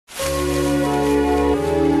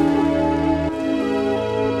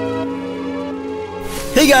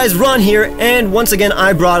Hey guys, Ron here, and once again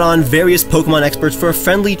I brought on various Pokemon experts for a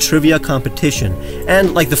friendly trivia competition.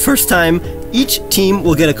 And like the first time, each team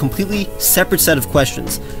will get a completely separate set of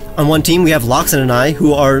questions. On one team we have Lockstin and I,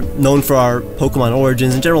 who are known for our Pokemon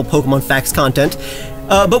origins and general Pokemon facts content,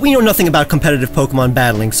 but we know nothing about competitive Pokemon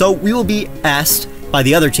battling, so we will be asked by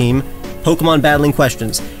the other team Pokemon battling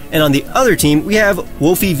questions. And on the other team we have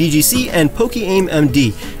WolfeyVGC and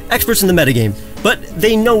pokeaimMD, experts in the metagame. But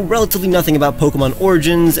they know relatively nothing about Pokemon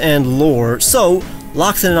origins and lore, so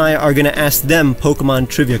Lockstin and I are going to ask them Pokemon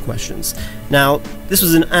trivia questions. Now, this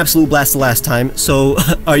was an absolute blast the last time, so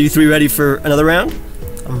are you three ready for another round?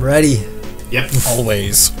 I'm ready. Yep.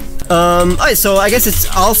 Always. Alright, so I guess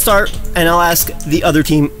I'll start and I'll ask the other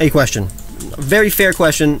team a question. A very fair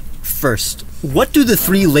question first. What do the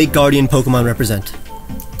 3 Lake Guardian Pokemon represent?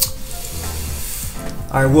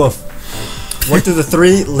 Alright, Wolf. What do the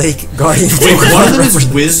 3 Lake Guardians Wait, one of them is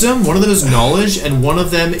wisdom, one of them is knowledge, and one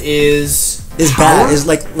of them is power? bad. Is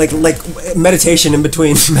like meditation in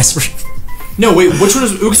between Mesmer. No, wait, which one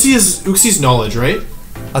is Uxie's knowledge, right?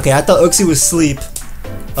 Okay, I thought Uxie was sleep.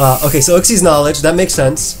 Okay, so Uxie's knowledge, that makes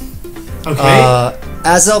sense. Okay.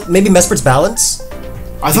 Azelf, maybe Mesper's balance?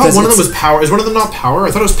 I thought one of them was power. Is one of them not power?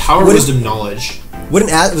 I thought it was power, wisdom, knowledge.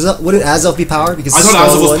 Wouldn't Azelf be power? Because I thought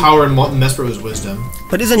Azelf was power and Mesper was wisdom.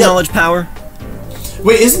 But isn't knowledge power?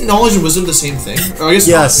 Wait, isn't knowledge and wisdom the same thing? Oh, I guess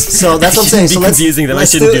yes. not. So that's what I'm saying. So let's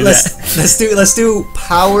do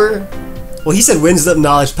power. Well, he said wisdom,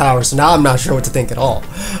 knowledge, power. So now I'm not sure what to think at all.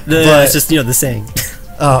 But it's just the saying.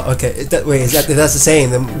 Oh, okay. Wait, if that's the saying,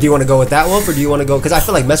 then do you want to go with that one, or do you want to go? Because I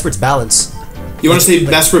feel like Mesper's balance. You want to say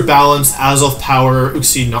Mesper balance, Azelf power,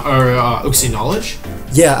 Uxie knowledge?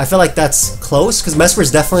 Yeah, I feel like that's close, because Mesper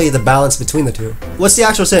is definitely the balance between the two. What's the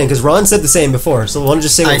actual saying? Because Ron said the same before, so want to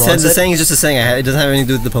just say what Ron said? I said the saying is just a saying. It doesn't have anything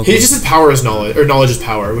to do with the Pokemon. He just said power is knowledge, or knowledge is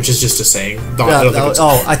power, which is just a saying.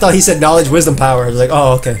 I thought he said knowledge, wisdom, power. I was like,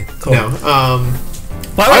 oh, okay, cool. No,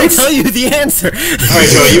 why would I tell you the answer? Alright,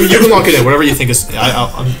 Joey, you can lock it in. Whatever you think is. Do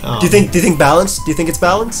you think balance? Do you think it's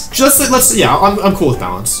balance? Let's. Yeah, I'm cool with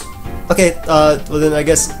balance. Okay. Well then, I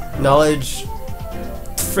guess knowledge.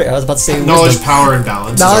 I was about to say knowledge, wisdom. power, and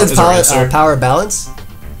balance. Knowledge, power, balance.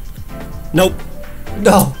 Nope.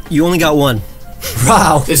 No. You only got one.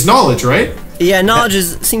 Wow. It's knowledge, right? Yeah, knowledge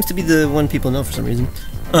seems to be the one people know for some reason.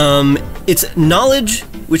 It's knowledge,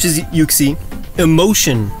 which is Uxie,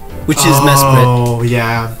 emotion, which is Mesprit. Oh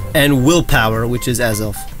yeah. And willpower, which is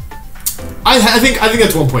Azelf. I think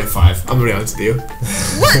that's 1.5. I'm gonna be honest with you.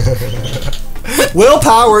 What?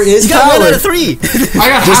 Willpower is you got power. 1 out of 3. Just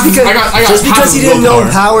because he didn't know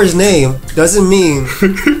Power's name doesn't mean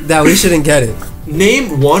that we shouldn't get it.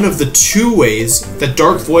 Name one of the 2 ways that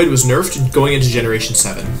Dark Void was nerfed going into Generation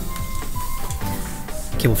 7.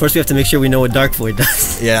 Okay, well first we have to make sure we know what Dark Void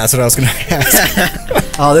does. Yeah, that's what I was gonna ask.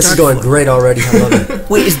 Oh, this is going great already. I love it.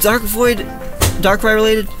 Wait, is Dark Void Darkrai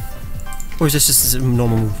related? Or is this just a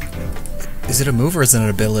normal move? Is it a move or is it an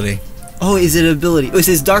ability? Oh, is it an ability? Oh,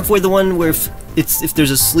 is Dark Void the one where if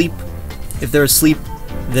there's a sleep, if they're asleep,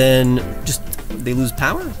 then just they lose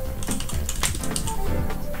power? Is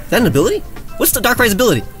that an ability? What's the Darkrai's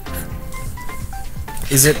ability?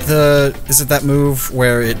 Is it that move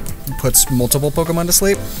where it puts multiple Pokemon to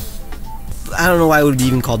sleep? I don't know why it would be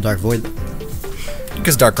even called Dark Void.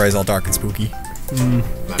 Because Darkrai's all dark and spooky.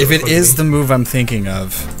 If it is the move I'm thinking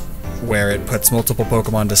of, where it puts multiple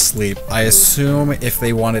Pokemon to sleep, I assume if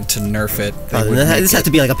they wanted to nerf it, they would this has to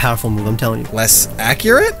be like a powerful move, I'm telling you. Less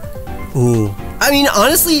accurate? Ooh. I mean,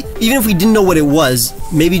 honestly, even if we didn't know what it was,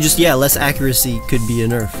 maybe just, less accuracy could be a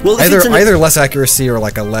nerf. Well, either less accuracy or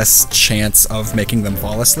like a less chance of making them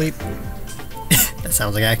fall asleep. That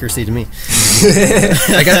sounds like accuracy to me.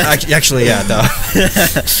 I guess, actually, yeah, duh.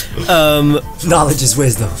 Knowledge is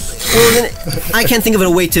wisdom. Well, then, I can't think of a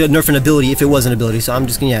way to nerf an ability if it was an ability, so I'm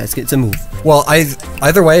just gonna, it's a move. Well,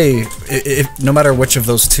 either way, no matter which of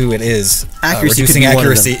those 2 it is, reducing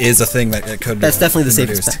accuracy is a thing that it could. That's definitely the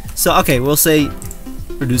safest bet. So okay, we'll say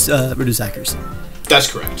reduce accuracy. That's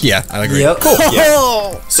correct. Yeah, I agree. Yep. Cool.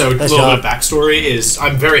 Yeah. So a little bit of backstory is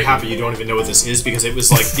I'm very happy you don't even know what this is because it was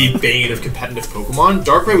like the bane of competitive Pokemon.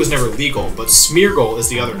 Darkrai was never legal, but Smeargle is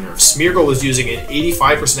the other nerf. Smeargle was using an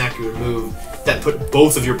 85% accurate move that put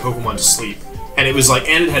both of your Pokemon to sleep. And it was like,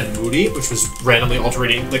 and it had Moody, which was randomly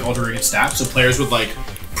altering its stats, so players would like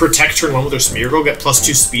protect turn 1 with their Smeargle, get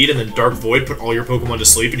 +2 speed, and then Dark Void put all your Pokemon to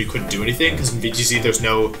sleep and you couldn't do anything, because in VGC there's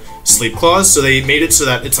no sleep clause, so they made it so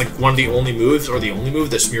that it's like one of the only moves, or the only move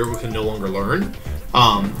that Smeargle can no longer learn.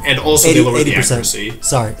 And also they lowered the accuracy.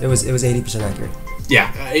 Sorry, it was 80% accurate.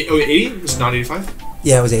 Yeah, 80? Is it not 85?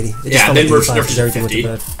 Yeah, it was 80. It just Yeah, felt then like nerfed 85 'cause to everything went 50. to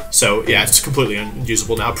bed. So yeah, it's completely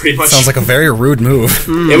unusable now, pretty much. Sounds like a very rude move.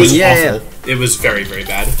 It was yeah, awful. It was very, very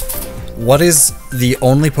bad. What is the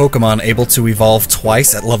only Pokemon able to evolve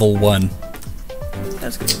twice at level 1?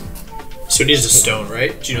 That's good. So it needs a stone,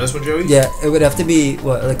 right? Do you know this one, Joey? Yeah, it would have to be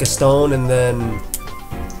what, like a stone, and then.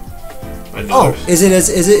 I know. Oh, is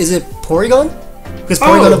it Porygon? Because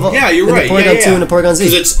Porygon evolved. yeah, you're right. Porygon 2 and the Porygon Z.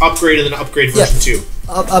 Because it's upgrade and then upgrade version 2.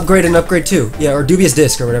 Upgrade and upgrade 2. Yeah, or Dubious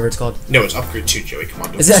Disc or whatever it's called. No, it's upgrade 2, Joey. Come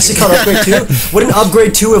on. Is it actually called upgrade 2? Wouldn't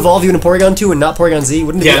upgrade 2 evolve you into Porygon 2 and not Porygon Z?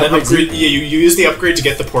 Wouldn't it Yeah, be then upgrade upgrade. Z? Yeah, you use the upgrade to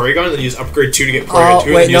get the Porygon, and then you use upgrade 2 to get Porygon 2.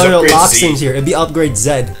 Oh, wait, and then no, use upgrade Lockstin's Z. here. It'd be upgrade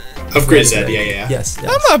Z. Upgrade Z, yeah. Yes. I'm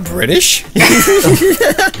not British.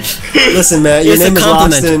 Listen, man, your It's a name is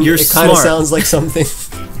compliment. Lockstin. You're It kind of smart. sounds like something.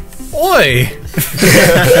 Oi!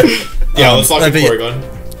 Yeah, let's lock in that'd be- Porygon.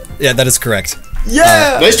 Yeah, that is correct.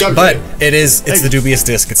 Yeah! Nice job, But Joey. it's the dubious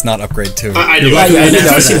disc, it's not upgrade 2. I knew Yeah, it. yeah, I knew I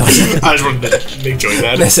that. I just wanted to make Joey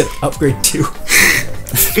mad. I said upgrade 2.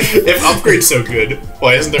 If upgrade's so good,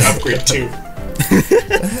 why isn't there upgrade 2?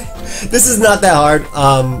 This is not that hard.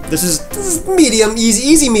 This is medium,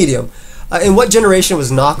 easy medium. In what generation was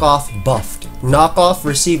Knockoff buffed? Knockoff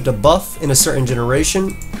received a buff in a certain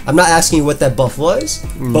generation. I'm not asking you what that buff was,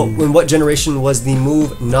 but in what generation was the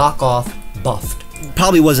move Knockoff buffed?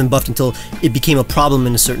 Probably wasn't buffed until it became a problem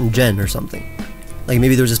in a certain gen or something. Like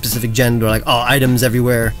maybe there was a specific gen where like, oh, items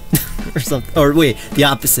everywhere or something. Or wait, the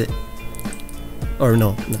opposite. Or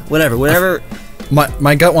no, whatever.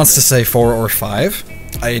 My gut wants to say 4 or 5.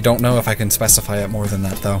 I don't know if I can specify it more than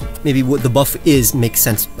that, though. Maybe what the buff is makes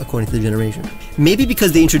sense according to the generation. Maybe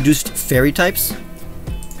because they introduced fairy types,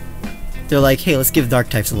 they're like, hey, let's give dark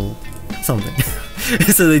types a little something.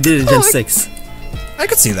 So they did it in Gen 6. I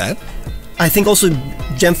could see that. I think also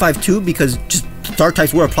Gen 5 too, because just dark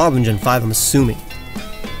types were a problem in Gen 5, I'm assuming.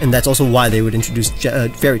 And that's also why they would introduce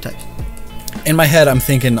fairy types. In my head, I'm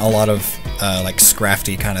thinking a lot of, like,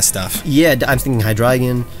 Scrafty kind of stuff. Yeah, I'm thinking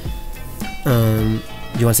Hydreigon.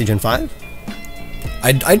 Do you want to say Gen 5?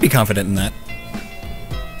 I'd be confident in that.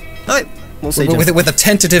 Alright, we'll say Gen With a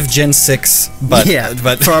tentative Gen 6, but... yeah,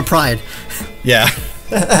 but for our pride. yeah.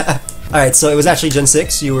 Alright, so it was actually Gen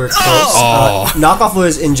 6. You were close. Oh. Knockoff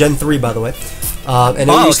was in Gen 3, by the way. And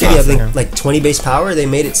it used to be, I think, like 20 base power. They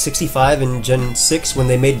made it 65 in Gen 6 when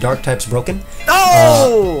they made dark types broken.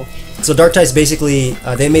 Oh! So dark types basically,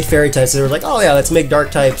 they made fairy types. They were like, oh yeah, let's make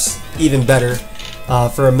dark types even better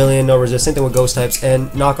for a million no resist. Same thing with ghost types. And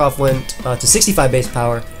Knockoff went to 65 base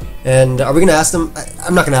power. And are we going to ask them?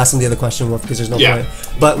 I'm not going to ask them the other question, Wolf, because there's no point.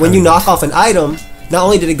 But when you knock off an item, not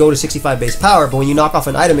only did it go to 65 base power, but when you knock off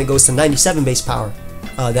an item, it goes to 97 base power,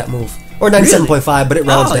 that move. Or 97.5, but it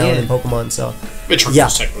rounds down in Pokemon, so... It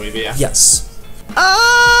triples technically, but yeah. Yes.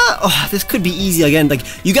 This could be easy again. Like,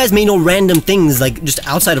 you guys may know random things, like, just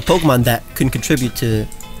outside of Pokemon that can contribute to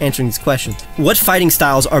answering this question. What fighting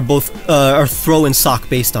styles are both, are Throw and Sock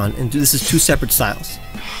based on? And this is two separate styles.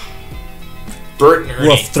 Bert and Ernie.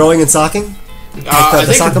 Wolf, throwing and socking? I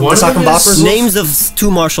think the one sock of and them boppers? is... Names of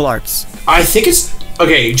two martial arts. I think it's...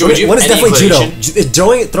 Okay, Joey, do you One have is any definitely inclination?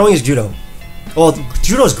 judo. Throwing is judo. Well,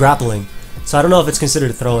 judo is grappling, so I don't know if it's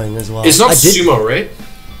considered throwing as well. It's not sumo, right?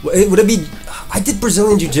 Would it be... I did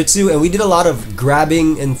Brazilian Jiu-Jitsu, and we did a lot of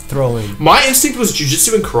grabbing and throwing. My instinct was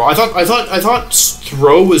Jiu-Jitsu and karate. I thought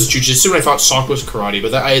throw was Jiu-Jitsu, and I thought sock was karate.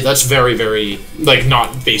 But that's very, very, like,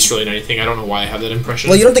 not based really in anything. I don't know why I have that impression.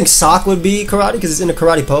 Well, you don't think sock would be karate because it's in a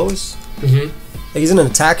karate pose? Mm-hmm. Like, he's in an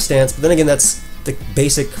attack stance, but then again, that's the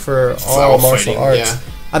basic for all martial fighting, arts. yeah.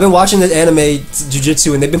 I've been watching the anime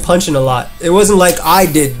Jiu-Jitsu, and they've been punching a lot. It wasn't like I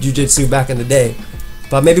did Jiu-Jitsu back in the day,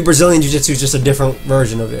 but maybe Brazilian Jiu-Jitsu is just a different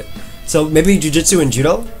version of it. So maybe Jiu-Jitsu and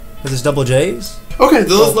Judo, with his double J's. Okay,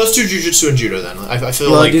 let's do Jiu-Jitsu and Judo then. I feel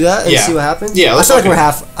You want like to do that and see what happens? Yeah, I feel like we're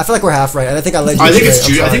half. I feel like we're half right, and I think I led you. I think it's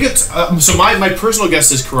Judo. I think it's so. My personal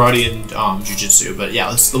guess is karate and Jiu-Jitsu, but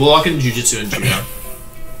yeah, we'll lock in Jiu-Jitsu and Judo.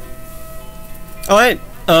 All right.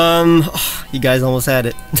 You guys almost had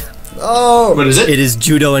it. Oh, what is it? It is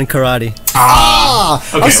judo and karate.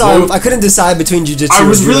 Okay, I'm sorry, well, I couldn't decide between Jiu-Jitsu. I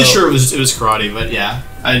was and really judo. sure it was karate, but yeah,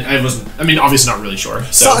 I wasn't. I mean, obviously not really sure.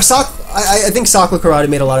 So. I think sock with karate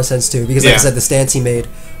made a lot of sense too because, like I said, the stance he made.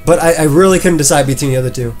 But I really couldn't decide between the other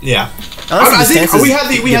two. Yeah, Honestly, I think we had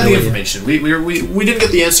the away. information. We didn't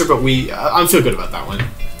get the answer, but I feel good about that one.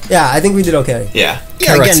 Yeah, I think we did okay. Yeah.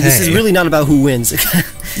 Yeah, again, this is really not about who wins.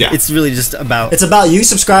 Yeah. It's really just about... It's about you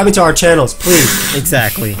subscribing to our channels, please.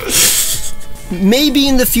 Exactly. Maybe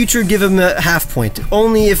in the future give him a half point.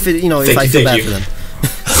 Only if it, if I feel bad for them.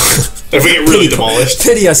 If we get really demolished.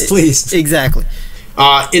 Pity us, please. Exactly.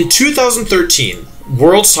 In 2013,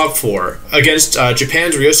 World's Top 4 against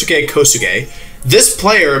Japan's Ryosuke Kosuge, This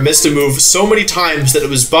player missed a move so many times that it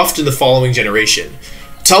was buffed in the following generation.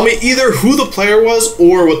 Tell me either who the player was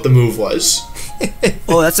or what the move was.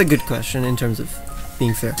 Oh, that's a good question in terms of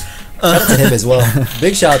being fair. Shout out to him as well.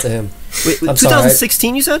 Big shout out to him. Wait,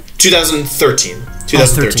 2016 you said? 2013.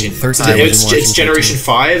 2013. 13. It's Generation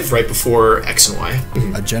 5, right before X and Y.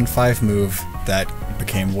 A Gen 5 move that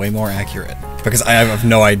became way more accurate. Because I have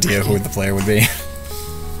no idea who the player would be.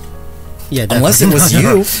 Yeah, unless it was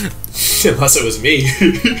you. Unless it was me.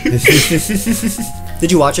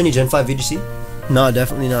 Did you watch any Gen 5 VGC? No,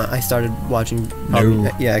 definitely not. I started watching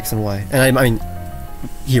X and Y. And I mean,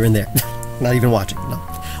 here and there. Not even watching, no.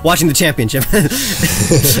 Watching the championship.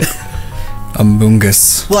 Among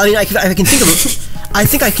Us. Well, I mean, I can think of... I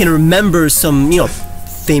think I can remember some,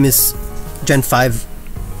 famous Gen 5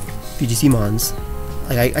 VGC mons.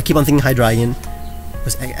 Like, I keep on thinking Hydreigon.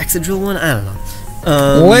 Was Exadrill one? I don't know.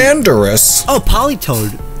 Landorus. Oh,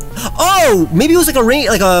 Politoed. Oh, maybe it was like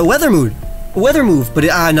a weather move. But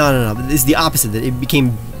no. It's the opposite. That it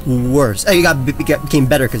became worse. It became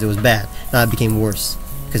better because it was bad. It became worse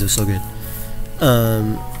because it was so good.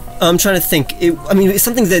 I'm trying to think. It's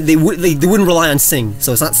something that they wouldn't rely on Sing.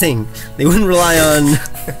 So it's not Sing. They wouldn't rely on.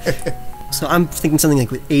 So I'm thinking something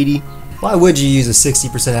like with 80. Why would you use a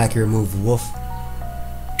 60% accurate move, Wolf?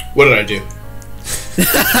 What did I do?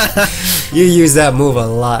 You use that move a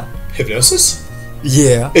lot. Hypnosis?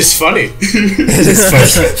 Yeah. It's funny. It is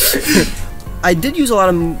funny. I did use a lot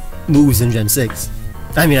of moves in Gen 6.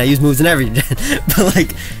 I mean, I use moves in every gen, but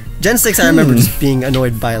like Gen 6, I remember just being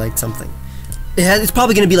annoyed by like something. It's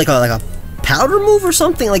probably gonna be like a powder move or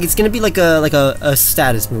something. Like it's gonna be like a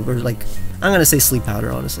status move or like I'm gonna say sleep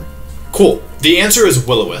powder, honestly. Cool. The answer is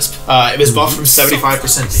Will-O-Wisp. It was buffed from 75%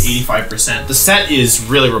 to 85%. The set is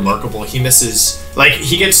really remarkable. He misses,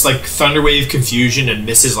 he gets Thunderwave, Confusion, and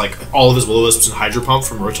misses all of his Will-O-Wisps and Hydro Pump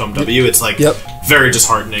from Rotom W. It's very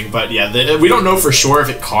disheartening. But yeah, we don't know for sure if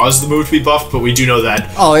it caused the move to be buffed, but we do know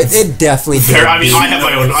that. Oh, it definitely did. I mean, I have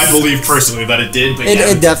my own. I believe personally that it did. But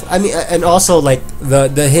it definitely. I mean, and also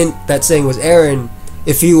the hint that's saying was Aaron.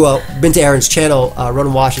 If you been to Aaron's channel, Run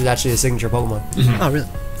and Wash is actually a signature Pokemon. Oh, really?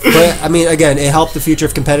 But I mean, again, it helped the future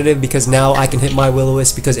of competitive because now I can hit my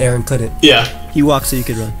Will-O-Wisp because Aaron couldn't. Yeah. He walked so you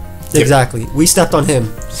could run. Exactly. We stepped on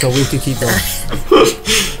him, so we could keep going.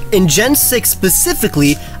 In Gen 6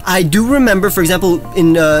 specifically, I do remember, for example,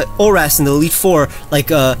 in ORAS in the Elite Four,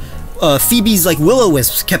 Phoebe's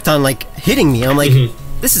Will-O-Wisps kept on hitting me. And I'm like,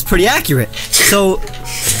 this is pretty accurate. So,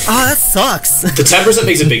 that sucks. The 10%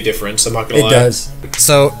 makes a big difference. I'm not gonna lie. It does.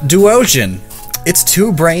 So Duosion, it's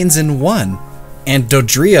 2 brains in 1. And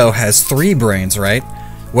Dodrio has 3 brains, right?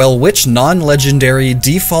 Well, which non-legendary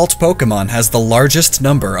default Pokemon has the largest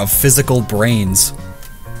number of physical brains?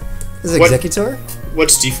 Is it Executor?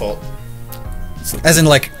 What's default? As in,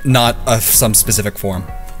 not of some specific form.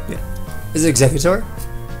 Yeah. Is it Executor?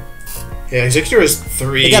 Yeah, Executor is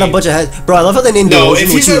 3. They got a bunch of heads. Bro, I love how they named No, Duosion, if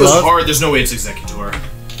he said it was hard, there's no way it's Executor.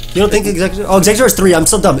 You don't think Executor? Oh, Executor is 3. I'm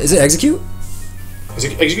so dumb. Is it Execute?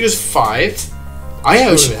 Executor is 5. I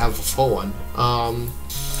don't even have a full one.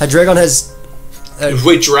 Hydreigon has...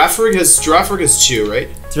 wait, Giraffrig has 2, right?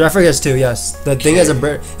 Giraffrig has 2, yes. The thing has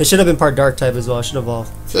a... It should have been part Dark type as well. It should evolve.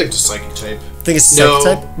 I feel like it's Psychic type. I think it's Psychic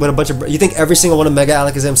type with a bunch of... You think every single one of Mega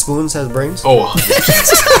Alakazam spoons has brains? Oh,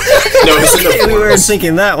 100%. No, it's in the We weren't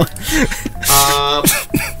thinking that one.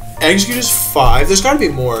 Executor's 5. There's gotta be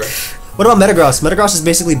more. What about Metagross? Metagross is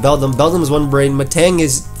basically Beldum. Beldum is 1 brain. Matang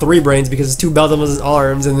is 3 brains because it's 2 Beldums'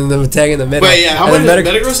 arms and then the Matang in the middle. Wait, yeah, how many?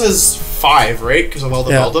 Metagross has 5, right? Because of all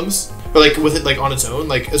the Beldums? But with it on its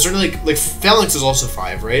own? Is there Phalanx is also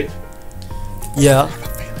 5, right? Yeah.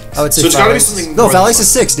 I would say so it's gotta be something... No, Phalanx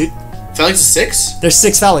is 6, dude. Phalanx is 6? There's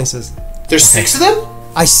 6 Phalanxes. There's 6 of them?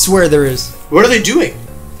 I swear there is. What are they doing?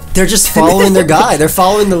 They're just following their guy. They're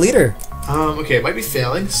following the leader. Okay, it might be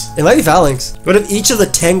Phalanx. It might be Phalanx. What if each of the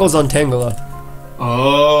Tangles on Tangela?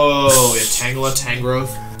 Oh, yeah, Tangela,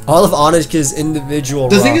 Tangrowth. All of Onix's individual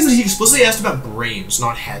The rocks. thing is that he explicitly asked about brains,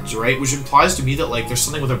 not heads, right? Which implies to me that, there's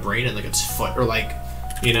something with a brain in, its foot, or,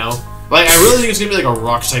 you know? I really think it's gonna be, a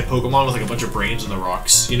rock-type Pokemon with, a bunch of brains in the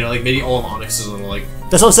rocks. You know, maybe all of Onix is a little,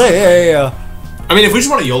 That's what I'm saying, yeah. I mean, if we just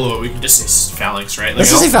want to YOLO it, we can just say Phalanx, right? Let's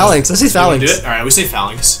just say Phalanx. Let's say Phalanx. Do it? Alright, we say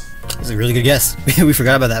Phalanx. That's a really good guess. We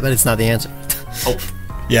forgot about that, but it's not the answer. Oh.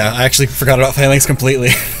 Yeah, I actually forgot about Phalanx completely.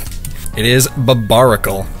 It is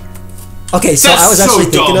Barbaracle. Okay, so That's I was actually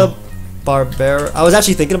so thinking dumb. of I was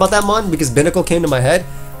actually thinking about that mon because Binnacle came to my head,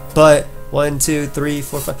 but 1, 2, 3,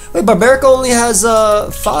 4, 5. Wait, Barbaracle only has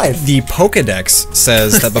 5. The Pokedex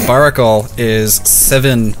says that Barbaracle is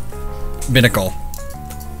 7 Binnacle.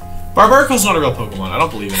 Barbaracle's not a real Pokemon. I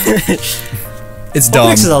don't believe in it. It's dumb.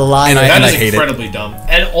 Pokedex is a lie. And I That is hate it. incredibly dumb.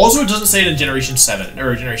 And also, it doesn't say it in Generation 7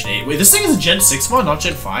 or Generation 8. Wait, this thing is a Gen 6 mod, not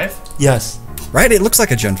Gen 5? Yes. Right? It looks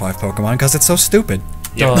like a Gen 5 Pokemon because it's so stupid.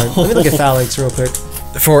 Darn. Let me look at Phalanx real quick.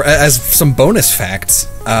 As some bonus facts,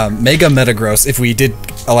 Mega Metagross, if we did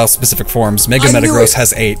allow specific forms, Mega I knew Metagross it.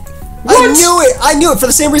 has 8. I knew it for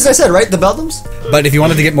the same reason I said, right? The Beldums? But if you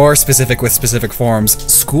wanted to get more specific with specific forms,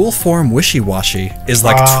 School Form Wishy-Washy is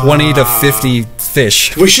like 20 to 50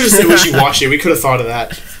 fish. We should have said Wishy-Washy. We could have thought of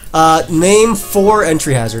that. Name 4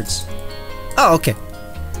 entry hazards. Oh, okay.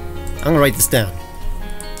 I'm gonna write this down.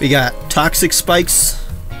 We got Toxic Spikes.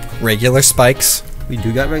 Regular Spikes. We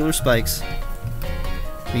do got regular spikes.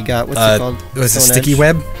 We got, what's it called? Was it Stone Sticky Edge.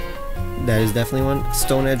 Web? That is definitely one.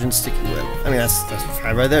 Stone Edge and Sticky Web. I mean, that's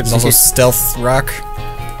right there. There's Just also in case- Stealth Rock.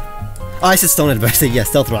 Oh, I said Stone Edge, but I said, yeah,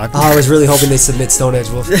 Stealth Rock. Oh, I was really hoping they submit Stone Edge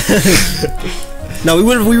Wolf. No, we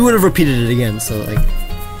would have repeated it again, so, like,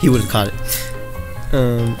 he would have caught it.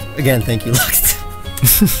 Again, thank you,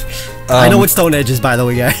 Lockstin. I know what Stone Edge is, by the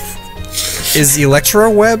way, guys. Is Electro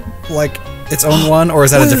Web like its own one, or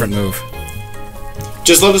is that a different move?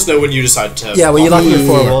 Just let us know when you decide to... Yeah, when you lock in your 4,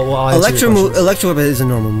 we'll answer your questions. Electro Web is a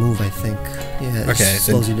normal move, I think. Yeah, it Okay,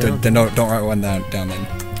 slows you down. then don't write one down then.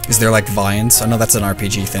 Is there like vines? I know that's an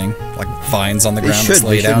RPG thing. Like vines on the They ground that should, slow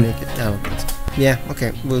they you should down. make it down. Yeah,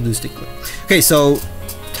 okay, we'll do Sticky Web. Okay, so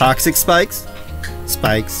Toxic Spikes,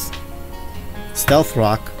 Stealth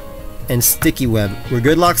Rock, and Sticky Web. We're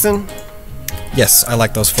good, Lockstin? Yes, I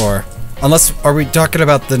like those 4. Unless, are we talking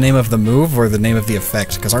about the name of the move or the name of the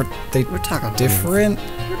effect? Because aren't they We're talking different?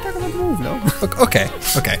 We're talking about the move, no? Okay.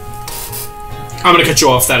 I'm going to cut you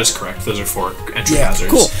off. That is correct. Those are 4 entry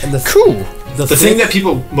hazards. Cool. And the Cool. The thing that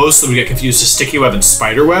people most of them get confused is Sticky Web and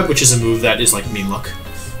Spider Web, which is a move that is like mean look.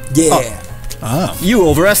 Yeah. Oh. You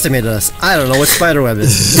overestimated us. I don't know what Spiderweb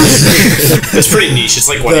is. It's pretty niche. It's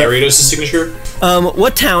like what Aureliouz' signature.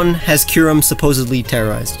 What town has Kyurem supposedly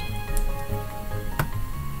terrorized?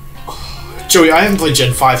 Joey, I haven't played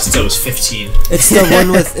Gen 5 since I was 15. It's the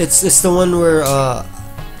one with it's the one where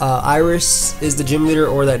Iris is the gym leader,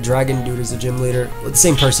 or that dragon dude is the gym leader. The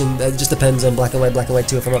same person. That just depends on Black and White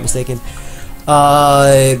 2, if I'm not mistaken.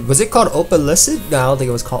 Was it called Opalicid? No, I don't think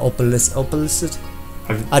it was called Opalicid.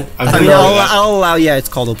 I'll allow. Yeah, it's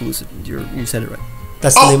called Opalicid. You said it right.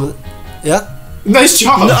 That's the name of it. Yeah. Nice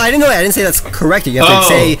job. No, I didn't know that. I didn't say that's correct. You have to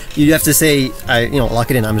say. You have to say. Lock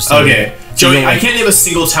it in. I'm just saying. Okay, Joey, I can't name a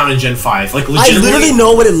single town in Gen 5. Like I legitimately. literally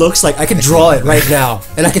know what it looks like. I could draw it right now,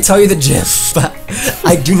 and I can tell you the gym, but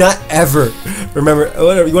I do not ever remember.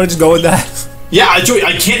 Whatever. You want to just go with that? Yeah, Joey,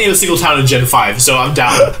 I can't name a single town in Gen 5, so I'm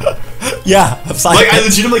down. Yeah. I'm sorry. Like, I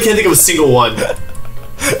legitimately can't think of a single one.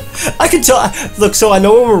 I can tell. Look, so I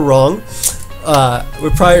know when we're wrong.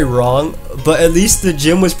 We're probably wrong, but at least the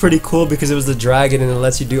gym was pretty cool because it was the dragon and it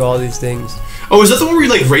lets you do all these things. Oh, is that the one where you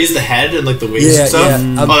like raise the head and like the wings Yeah, and stuff?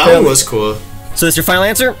 yeah. Oh, that one was cool. So that's your final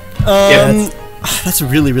answer? Yeah. That's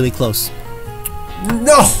really, really close.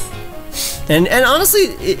 No, And honestly,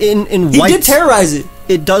 in he white, did terrorize it.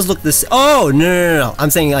 it does look this. Oh no! I'm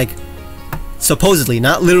saying like supposedly,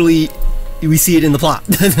 not literally. We see it in the plot.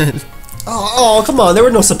 Oh, come on! There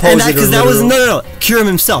were no supposed. And because that was no Kyurem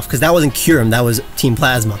himself, because that wasn't Kyurem, that was Team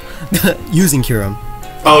Plasma using Kyurem.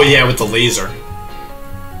 Oh yeah, with the laser.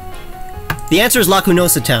 The answer is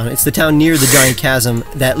Lacunosa Town. It's the town near the giant chasm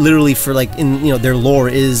that literally, for like in their lore,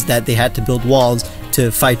 is that they had to build walls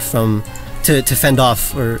to fight from, to fend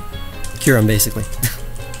off or Kyurem basically.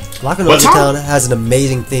 Lacunosa Town has an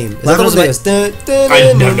amazing theme. Lacunosa I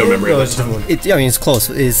have no memory of that town. It's close.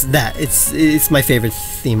 It's my favorite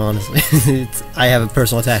theme, honestly. I have a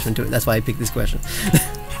personal attachment to it. That's why I picked this question.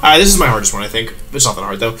 This is my hardest one, I think. It's not that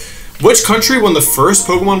hard though. Which country won the first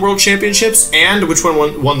Pokemon World Championships, and which one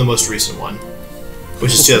won the most recent one?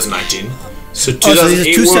 Which is 2019. So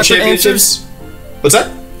 2008 two World separate Championships. What's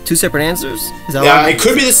that? Two separate answers? Is that Yeah, it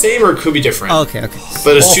could be the same or it could be different. Oh, okay.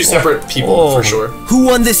 But it's two separate people for sure. Who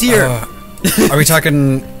won this year? Are we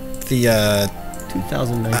talking the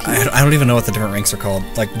 2019. I don't even know what the different ranks are called.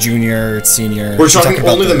 Like junior, senior. We're talking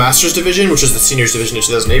only the Masters Division, which was the Seniors Division in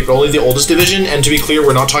 2008, but only the oldest division. And to be clear,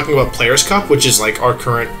 we're not talking about Players' Cup, which is like our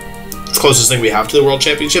current closest thing we have to the World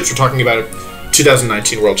Championships. We're talking about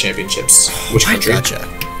 2019 World Championships. Which country? Gotcha.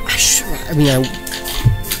 I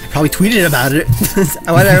probably tweeted about it.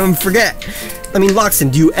 Why did I forget? I mean,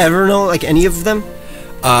 Lockstin, do you ever know like any of them?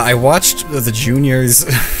 I watched the juniors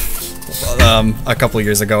a couple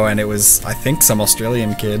years ago, and it was, I think, some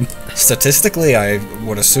Australian kid. Statistically, I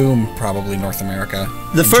would assume probably North America.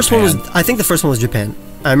 The first Japan. one was, I think the first one was Japan.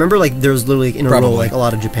 I remember like there was literally in a row like a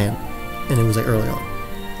lot of Japan, and it was like early on.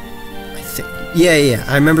 I think. Yeah.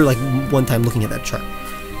 I remember like one time looking at that chart.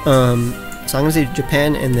 So I'm gonna say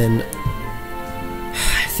Japan, and then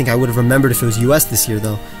I think I would have remembered if it was US this year,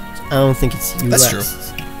 though. I don't think it's US. That's true.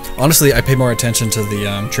 Honestly, I pay more attention to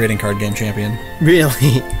the trading card game champion.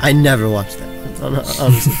 Really? I never watched that.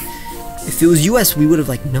 Honestly. If it was US, we would have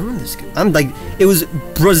like known this. I'm like, it was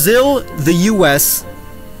Brazil, the US,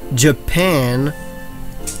 Japan,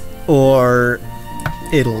 or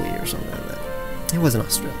Italy or something like that. It wasn't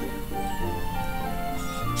Australia.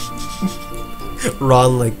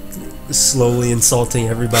 Ron like slowly insulting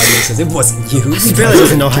everybody and says it wasn't you. He barely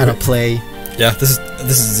doesn't know how to play. Yeah, this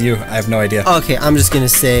is you. I have no idea. Okay, I'm just gonna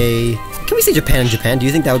say. Can we say Japan and Japan? Do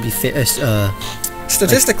you think that would be fit?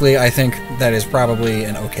 Statistically, I think that is probably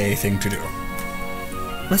an okay thing to do.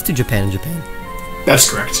 Let's do Japan and Japan. That's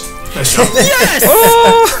correct. Nice job. Yes!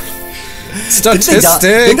 Oh! Statistics!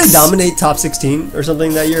 Didn't they dominate top 16 or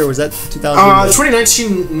something that year? Or was that 2000?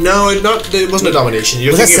 2019, no, it wasn't a domination.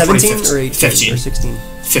 You're Was that thinking of 17 or 18 15. or 16?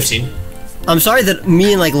 15. I'm sorry that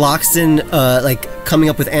me and like Lockstin like coming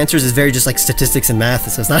up with answers is very just like statistics and math,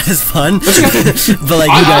 so it's not as fun. But like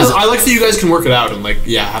you guys, I like that you guys can work it out and like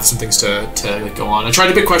have some things to like, go on. I tried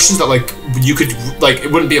to pick questions that like you could like it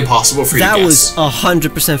wouldn't be impossible for you to guess. That was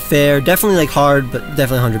 100% fair. Definitely like hard, but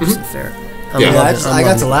definitely 100% fair. I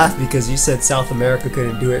got to laugh because you said South America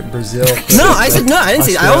couldn't do it, Brazil. No, I said no. I didn't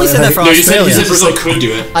say. I only said that for Australia. Australia. You said Brazil could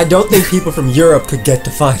do it. I don't think people from Europe could get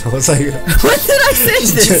to finals. Like, when did I say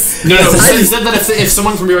this? No. He said that if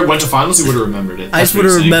someone from Europe went to finals, he would have remembered it. I just would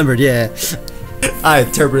have remembered. Yeah. I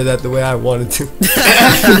interpreted that the way I wanted to.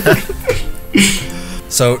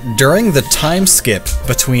 So, during the time skip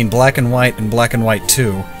between Black and White and Black and White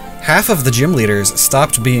 2, half of the gym leaders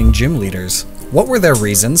stopped being gym leaders. What were their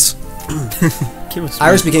reasons?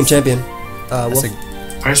 Iris became champion. Iris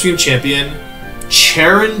became champion.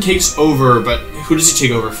 Charon takes over, but who does he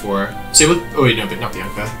take over for? Same with. Oh wait, no, but not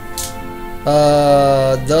Bianca.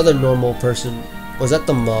 The other normal person. Was that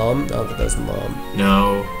the mom? I don't think that was the mom.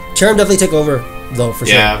 No. Charon definitely took over, though, for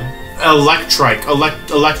sure. Yeah. Electrica,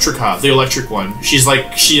 the electric one. She is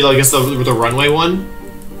the runway one.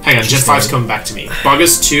 Hang on, Gen 5's coming back to me. Bug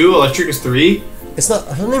is 2, Electric is 3. It's not.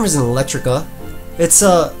 Her name isn't Electrica. It's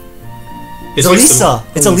It's Elisa.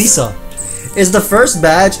 It's Elisa. Is the first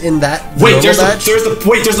badge in that? There's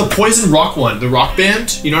the Poison Rock one, the rock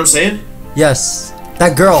band. You know what I'm saying? Yes,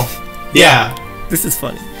 that girl. Yeah. This is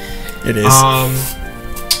funny. It is.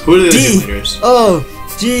 Who are the gym leaders?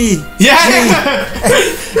 G. Yeah.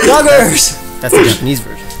 Doggers. That's the Japanese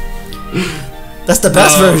version. That's the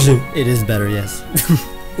best version. It is better, yes.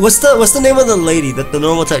 What's the name of the lady that the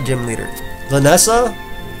normal type gym leader? Vanessa?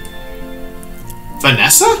 From High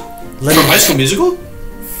School Musical?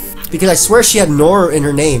 Because I swear she had Nora in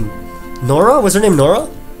her name. Nora? Was her name Nora?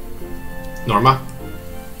 Norma?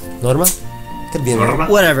 Could be a Norma?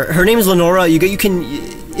 Whatever. Her name is Lenora. You can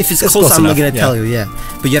if it's close, I'm not gonna tell you. Yeah,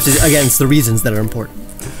 but you have to. Again, it's the reasons that are important.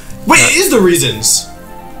 Wait, it is the reasons.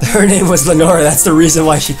 Her name was Lenora. That's the reason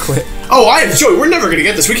why she quit. Joey, we're never gonna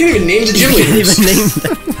get this. We can't even name the gym leaders.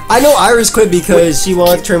 I know Iris quit because she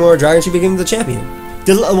wanted to train more Dragon. She became the champion.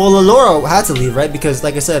 Well, Lenora had to leave, right? Because,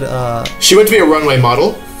 like I said, she went to be a runway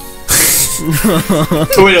model.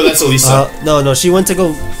 Oh wait, no, that's Elisa. No, she went to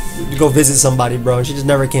go visit somebody, bro, and she just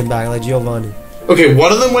never came back, like Giovanni. Okay,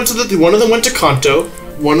 one of them went to Kanto.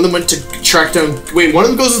 One of them went to track down. Wait, one of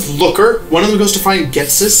them goes with Looker. One of them goes to find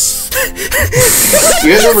Getsis.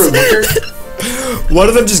 You guys remember Looker? One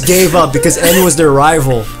of them just gave up because N was their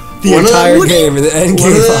rival the entire game, and N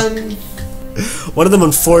gave up. One of them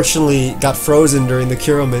unfortunately got frozen during the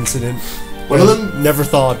Kurum incident. One of them never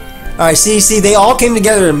thought. All right, see, they all came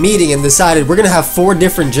together in a meeting and decided we're gonna have 4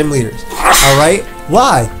 different gym leaders. All right,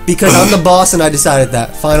 why? Because I'm the boss and I decided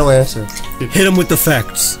that. Final answer. Hit him with the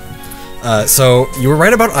facts. So you were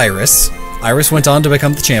right about Iris. Iris went on to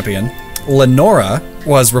become the champion. Lenora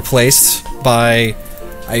was replaced by,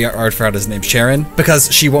 I already forgot his name, Sharon,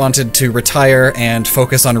 because she wanted to retire and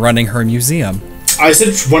focus on running her museum. I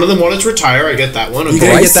said one of them wanted to retire. I get that one. Okay. You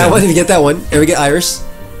get that one. You get that one. And we get Iris.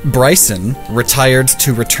 Bryson retired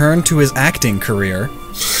to return to his acting career.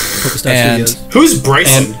 Who's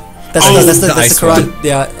Bryson? That's the karate.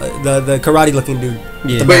 Yeah, the karate looking dude.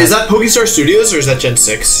 Yeah. Wait, is that Pokestar Studios or is that Gen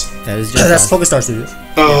 6? That is Gen 5. That's Pokestar Studios.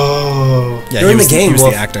 Oh. Yeah, They're in the game. He was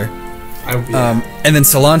the actor. And then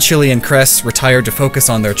Salon, Chili, and Cress retired to focus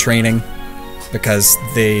on their training because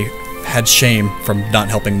they had shame from not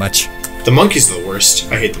helping much. The monkeys are the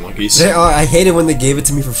worst. I hate the monkeys. They are. I hate it when they gave it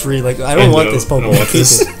to me for free. Like, I don't want this Pokemon. I don't want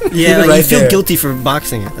this. Yeah, like, you feel guilty for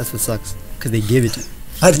boxing it. That's what sucks. Because they give it to you.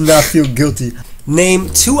 I do not feel guilty. Name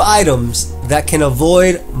 2 items that can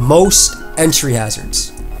avoid most entry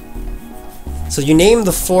hazards. So you named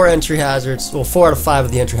the 4 entry hazards. Well, 4 out of 5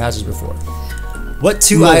 of the entry hazards before. What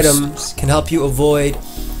 2 items can help you avoid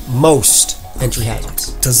most entry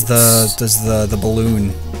hazards? Does the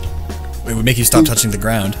balloon? It would make you stop touching the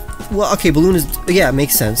ground. Well, okay, balloon is it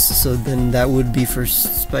makes sense. So then that would be for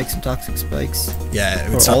spikes and toxic spikes. Yeah, it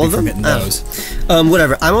would or stop all you of from them? hitting those.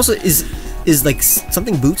 Whatever. I'm also is like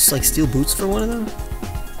something boots, like steel boots for one of them.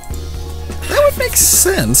 That would make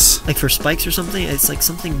sense. Like for spikes or something. It's like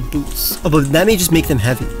something boots. Oh, but that may just make them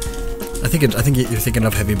heavy. I think you're thinking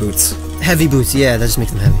of heavy boots. Heavy boots, yeah, that just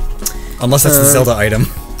makes them heavy. Unless that's the Zelda item.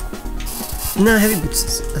 No, heavy boots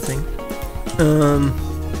is a thing. I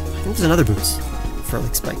think there's another boots for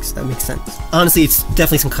like spikes. That makes sense. Honestly, it's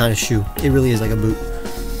definitely some kind of shoe. It really is like a boot.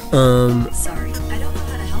 Sorry, I don't know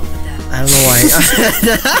how to help with that. I don't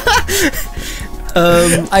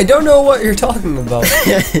know why. I don't know what you're talking about.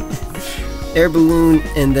 Air balloon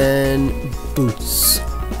and then boots.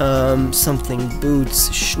 Something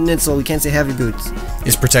boots. Schnitzel. We can't say heavy boots.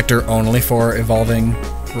 Is protector only for evolving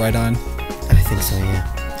Rhydon? I think so, yeah.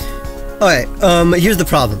 Alright, here's the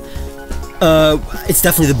problem. It's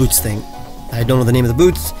definitely the boots thing. I don't know the name of the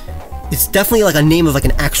boots. It's definitely like a name of like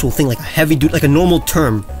an actual thing, like a heavy duty, like a normal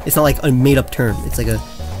term. It's not like a made-up term. It's like a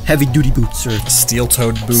heavy duty boots or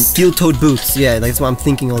Steel-toed boot. Steel-toed boots. Yeah, that's what I'm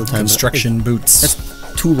thinking all the time. Construction boots.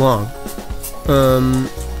 That's too long. And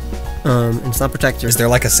it's not protector. Is there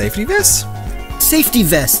like a safety vest? Safety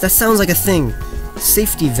vest. That sounds like a thing.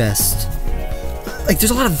 Safety vest. Like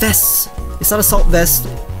there's a lot of vests. It's not assault vest.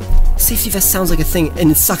 Safety vest sounds like a thing, and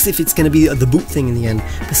it sucks if it's gonna be the boot thing in the end.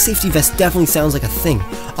 But safety vest definitely sounds like a thing.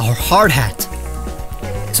 A hard hat.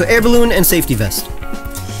 So air balloon and safety vest.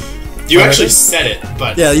 You actually said it,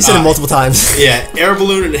 but Yeah, you said it multiple times. Yeah, air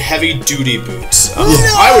balloon and heavy duty boots. I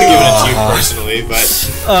would have given it to you personally, but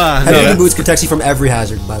Heavy duty boots protects you from every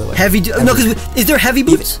hazard, by the way. No, because is there heavy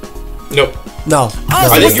boots? nope. No. Oh, I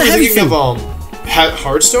so think what's you're the heavy thinking thing? of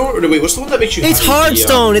Hardstone, or no, wait, what's the one that makes you? It's heavy?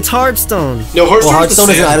 hardstone. It's hardstone. No, Hardstone. Well, hardstone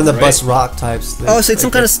is an item that right? busts rock types. Oh, so it's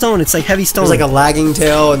some kind of stone. It's like heavy stone. There's like a lagging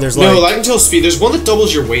tail, and there's No, like Lightning Tail speed. There's one that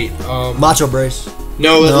doubles your weight. macho brace.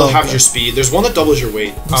 No, that'll No. half your speed. There's one that doubles your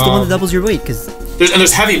weight. What's the one that doubles your weight? Because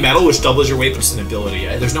There's heavy metal, which doubles your weight, but it's an ability.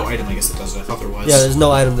 There's no item, I guess, that does it. I thought there was. Yeah, there's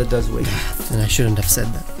no item that does weight. and I shouldn't have said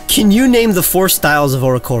that. Can you name the 4 styles of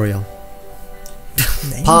Oricorio?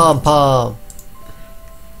 Pom pom.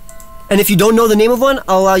 And if you don't know the name of one,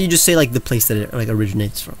 I'll allow you to just say like the place that it like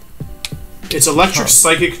originates from. It's electric,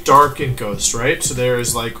 psychic, dark, and ghost, right? So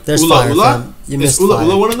there's like There's Ula fire, Ula. fam. You Is missed Ula fire.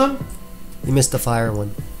 Ula one of them? You missed the fire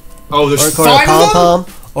one. Oh, there's Oricorio 5 Pom of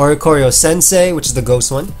them. Pom, Oricorio Sensei, which is the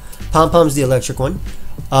ghost one. Pom Pom's the electric one.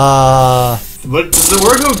 But does the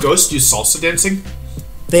Oricorio ghost do salsa dancing?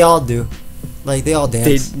 They all do. Like they all They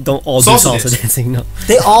dance. don't all do Salsa salsa dancing. No,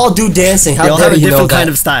 They all do dancing. they How all have dare a you know different that? kind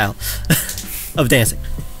of style of dancing.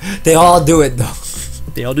 They all do it though.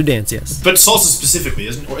 They all do dance, yes. But salsa specifically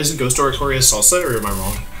isn't Ghost Oricorio salsa, or am I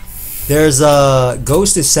wrong? There's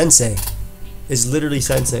Ghost is Sensei. Is literally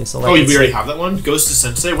Sensei. So like Oh, we it's already like- have that one. Ghost is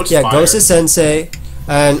Sensei. What's Yeah, fire? Ghost is Sensei,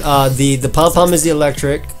 and the Pom Pom is the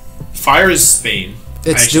electric. Fire is Spain.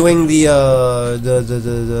 It's doing the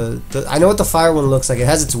I know what the fire one looks like. It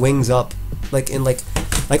has its wings up, like in like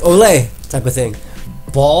Olay type of thing.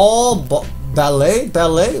 Ballet.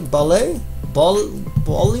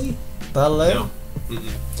 No.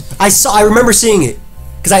 I remember seeing it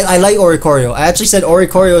because I like Oricorio. I actually said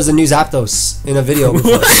Oricorio is the new Zapdos in a video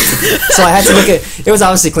before. So I had to look at it. Was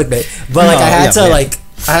obviously clickbait, but like I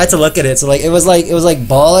had to look at it. So like it was like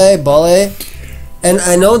ballet. And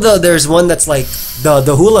I know there's one that's like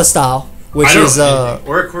the hula style, which I don't is know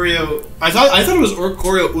Oricorio. I thought it was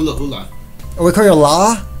Oricorio Ula Hula. Oricorio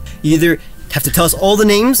La. You either have to tell us all the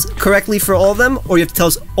names correctly for all of them, or you have to tell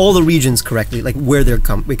us all the regions correctly, like where they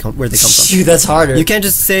come from. Shoot, that's harder. You can't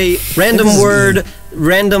just say random This is word,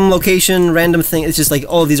 random location, random thing. It's just like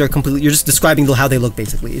all of these are completely. You're just describing how they look,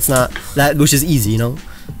 basically. It's not that, which is easy, you know.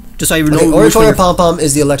 Just so you know. Okay, which one Oricorio you're- Pom Pom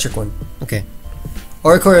is the electric one. Okay.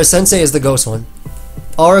 Oricorio Sensei is the ghost one.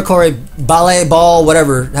 Oricorio Ballet Ball,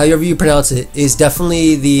 whatever, however you pronounce it, is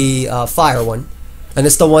definitely the fire one, and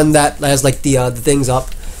it's the one that has like the things up.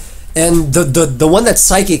 And the one that's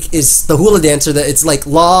psychic is the hula dancer. That it's like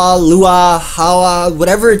La Lua Hawa,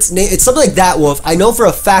 whatever its name. It's something like that. Wolf. I know for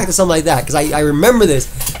a fact it's something like that because I remember this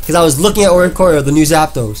because I was looking at Oricorio, the new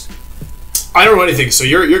Zapdos. I don't know anything, so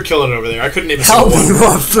you're killing it over there. I couldn't name a Help single me, one.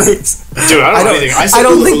 Wolf, please. Dude, I don't know anything. I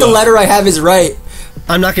don't Ula think the Hula. letter I have is right.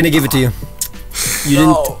 I'm not gonna give it to you. You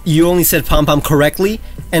didn't. You only said pom pom correctly,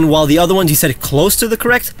 and while the other ones you said close to the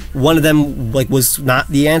correct, one of them like was not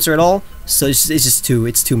the answer at all. So it's just too.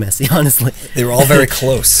 It's too messy, honestly. They were all very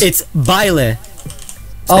close. It's baile.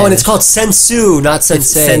 Oh, and it's called Sensu, not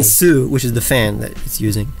Sensei. Sensu, which is the fan that it's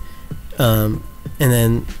using. And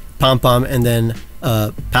then Pom Pom, and then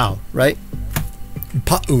Pow, right?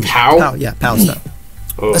 Pow? Pow, yeah, Pow style.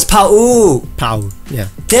 Oh. That's Pow. Pow, yeah.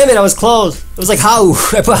 Damn it, I was close. It was like How.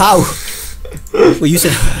 I put How. Well, you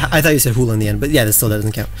said, I thought you said Hula in the end, but yeah, that still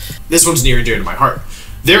doesn't count. This one's near and dear to my heart.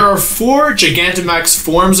 There are 4 Gigantamax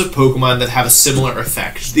forms of Pokemon that have a similar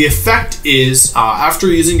effect. The effect is, after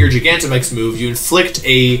using your Gigantamax move, you inflict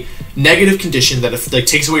a negative condition that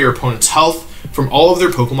takes away your opponent's health from all of their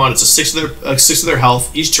Pokemon. It's a 6 of their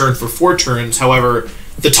health each turn for 4 turns. However,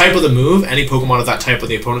 the type of the move, any Pokemon of that type on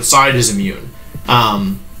the opponent's side is immune.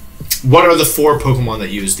 What are the 4 Pokemon that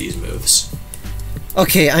use these moves?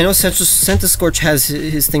 Okay, I know Centiskorch has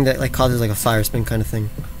his thing that like causes like a fire spin kind of thing.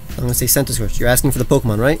 I'm gonna say Centiskorch. You're asking for the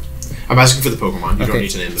Pokemon, right? I'm asking for the Pokemon. You don't need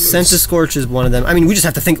to name the moves. Centiskorch is one of them. I mean, we just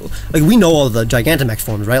have to think. Like, we know all the Gigantamax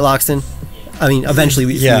forms, right, Lockstin? I mean, eventually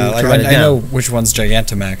we I know which one's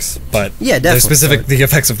Gigantamax, but yeah, definitely. the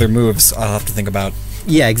effects of their moves, I'll have to think about.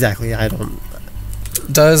 Yeah, exactly. I don't.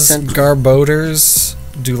 Does Garbodors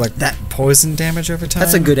do like that poison damage over time?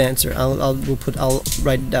 That's a good answer. I'll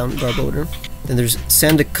write down Garbodor. Then there's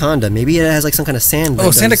Sandaconda. Maybe it has like some kind of sand.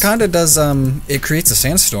 Sandaconda does. It creates a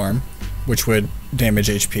sandstorm, which would damage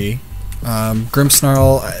HP.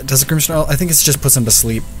 Grimmsnarl does a Grimmsnarl. I think it just puts him to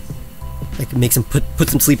sleep. Like makes him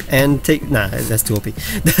puts him sleep and take. Nah, that's too OP.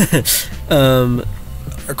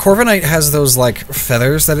 Corviknight has those like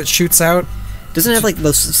feathers that it shoots out. Doesn't it have like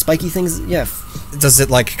those spiky things? Yeah. Does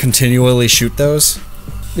it like continually shoot those?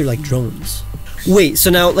 They're like drones. Wait,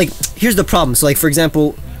 so now like here's the problem. So like for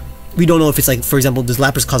example, we don't know if it's like, for example, does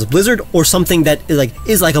Lapras cause a blizzard or something that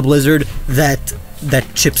is like a blizzard that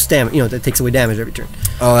chips damage, that takes away damage every turn.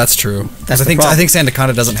 Oh, that's true. That's I think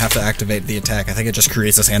Sandaconda doesn't have to activate the attack. I think it just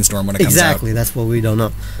creates a sandstorm when it comes out. Exactly, that's what we don't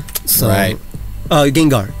know. So, right.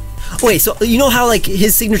 Gengar. Wait, so you know how like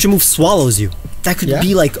his signature move swallows you? That could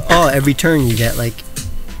be like, every turn you get like,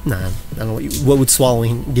 nah, I don't know what would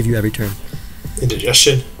swallowing give you every turn?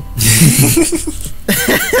 Indigestion.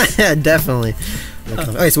 Definitely.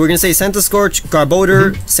 Okay, so we're gonna say Centiskorch,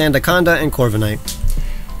 Garbodor, Sandaconda, and Corviknight.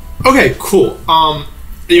 Okay, cool.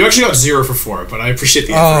 You actually got 0 for 4, but I appreciate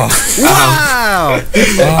the effort. Wow!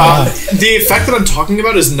 The effect that I'm talking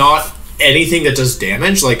about is not anything that does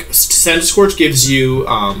damage. Like Centiskorch gives you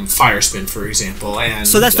Fire Spin, for example, and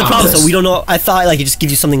so that's the problem. So we don't know. I thought like it just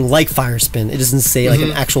gives you something like Fire Spin. It doesn't say like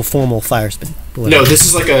an actual formal Fire Spin. No, this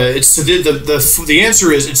is like the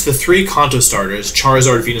answer is it's the 3 Kanto starters: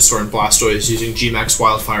 Charizard, Venusaur, and Blastoise using G-Max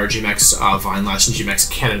Wildfire, G-Max Vine Lash, and G-Max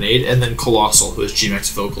Cannonade, and then Colossal, who is G-Max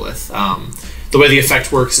Vocalith. The way the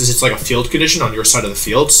effect works is it's like a field condition on your side of the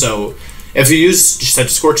field. So if you use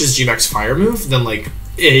Centiskorch's G-Max Fire move, then like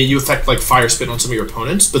you affect like Fire Spin on some of your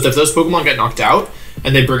opponents. But if those Pokemon get knocked out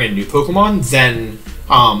and they bring in new Pokemon, then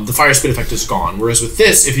the Fire Spin effect is gone. Whereas with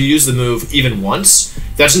this, if you use the move even once,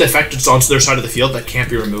 that's an effect that's onto their side of the field that can't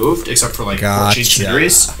be removed, except for like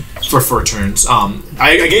series for 4 turns.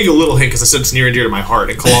 I gave you a little hint because I said it's near and dear to my heart,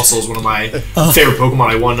 and Colossal is one of my favorite Pokemon.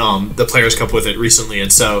 I won the Players' Cup with it recently,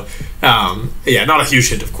 and so yeah, not a huge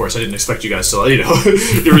hint, of course. I didn't expect you guys to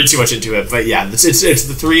to read too much into it, but yeah, it's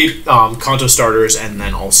the 3 Kanto starters and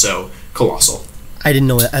then also Colossal. I didn't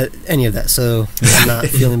know any of that, so I'm not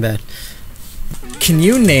feeling bad. Can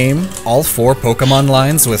you name all 4 Pokemon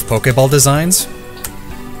lines with Pokeball designs?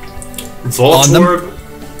 Voltorb,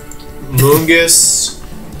 Moongus,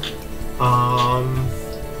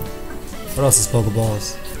 what else is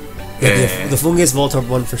Pokeballs? The Fungus Voltorb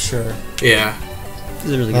one for sure. Yeah. This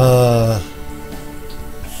is really good.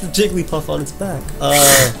 Jigglypuff on its back.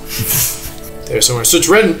 There's somewhere. So it's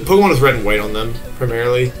red. Pokemon with red and white on them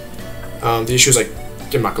primarily. The issue is like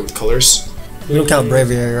they're not good with colors. We don't count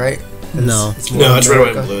Braviary, right? No. It's red,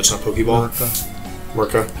 white, and blue. It's not Pokeball.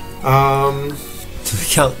 Merca. Do we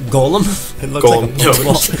count Golem? It looks Golem. like a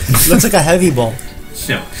Pokeball. It looks like a heavy ball.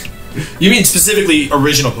 No. You mean specifically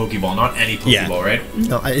original Pokeball, not any Pokeball, right?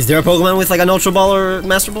 No. Is there a Pokemon with like an Ultra Ball or a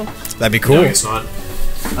Master Ball? That'd be cool. No, it's not.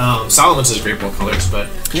 Salamence has great ball colors, but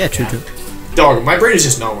yeah, true. Dog, my brain is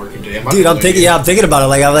just not working today. Dude, I'm thinking about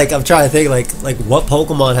it. I'm trying to think like what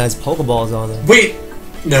Pokemon has Pokeballs on them. Wait,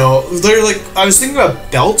 no, they're like I was thinking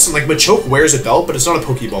about belts, and like Machoke wears a belt, but it's not a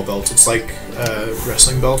Pokeball belt. It's like a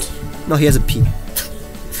wrestling belt. No, he has a P.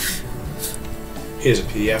 He has a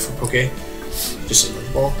P, yeah, for Poke. Just a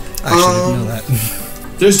ball. I actually didn't know that.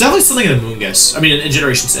 There's definitely something in a Moongus. I mean, in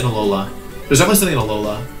Generations, in Alola. There's definitely something in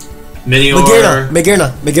Alola. Minior.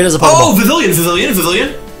 Magearna's a Pokeball. Oh, Vivillon.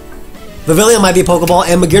 Vivillon might be a Pokeball,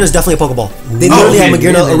 and Magearna's definitely a Pokeball. They literally have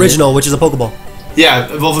Magearna Original, which is a Pokeball. Yeah,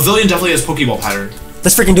 well, Vivillon definitely has Pokeball pattern.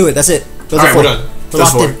 Let's freaking do it. That's it. Alright, we're done. We're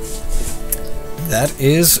locked in. That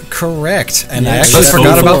is correct. And I Yeah, actually let's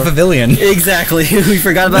forgot go about for it. Pavilion. Exactly. We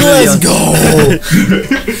forgot about Let's Pavilion.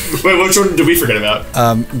 go! Wait, which one did we forget about?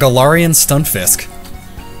 Galarian Stunfisk.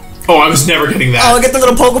 Oh, I was never getting that. Oh, get the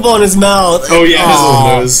little Pokeball in his mouth. Oh, yeah, his Aw.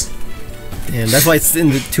 little nose. And that's why it's in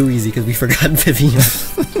the too easy, because we forgot Pavilion.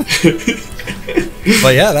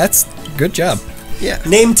 But yeah, that's good job. Yeah.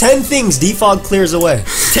 Name 10 things Defog clears away.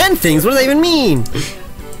 10 things? What does that even mean?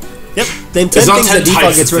 Yep. Name 10 It's not things 10 that Defog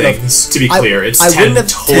types gets of rid of. things, to be clear. It's I 10 wouldn't have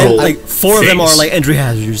total Like, 4 of them things. are like entry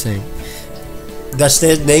hazards, you're saying. That's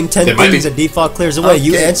the name 10 It might things be. that Defog clears away.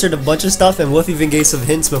 You Okay. answered a bunch of stuff, and Wolf even gave some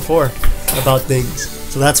hints before about things.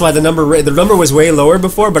 So that's why the number was way lower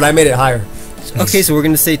before, but I made it higher. Okay, so we're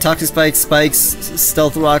gonna say Toxic Spikes, Spikes,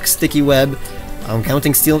 Stealth Rock, Sticky Web. I'm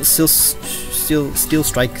counting Steel Spikes,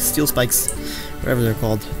 whatever they're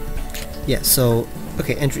called. Yeah, so,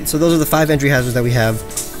 okay, entry. So those are the 5 entry hazards that we have.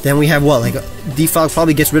 Then we have what? Like, Defog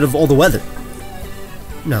probably gets rid of all the weather.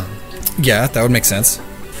 No. Yeah, that would make sense.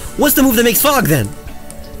 What's the move that makes fog then?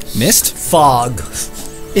 Mist? Fog.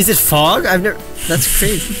 Is it fog? I've never. That's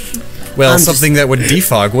crazy. Well, I'm something that would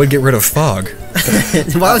defog would get rid of fog.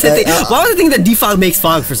 Why was I thinking that defog makes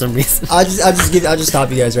fog for some reason? I'll just stop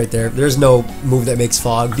you guys right there. There's no move that makes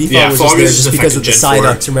fog. Defog Yeah, was fog just there is just just because of the effective Gen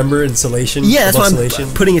 4. Psyducks. Remember insulation? Yeah, that's why I'm Insulation.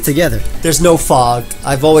 putting it together. There's no fog.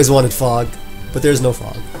 I've always wanted fog, but there's no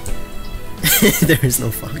fog. There is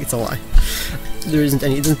no fog. It's a lie. There isn't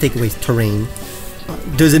any. It doesn't take away terrain.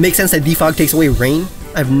 Does it make sense that defog takes away rain?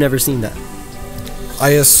 I've never seen that. I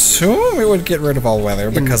assume it would get rid of all weather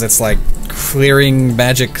because it's like clearing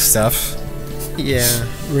magic stuff. Yeah,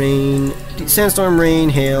 rain, sandstorm, rain,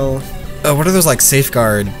 hail. What are those like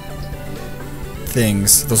safeguard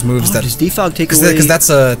things? Those moves that Does defog take away? because that's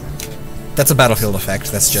a battlefield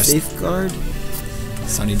effect. That's just safeguard.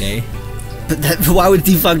 sunny day. But why would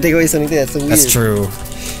defog take away something? That's so weird. That's true.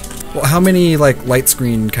 Well, how many like light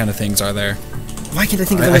screen kind of things are there? Why can't I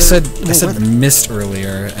think of I said weather? mist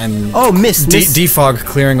earlier, and Oh, mist. defog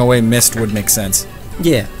clearing away mist would make sense.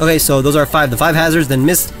 Yeah. Okay, so those are 5. The 5 hazards, then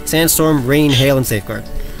mist, sandstorm, rain, hail, and safeguard.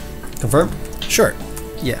 Confirmed? Sure.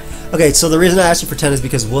 Yeah. Okay, so the reason I asked you for 10 is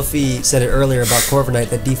because Wolfie said it earlier about Corviknight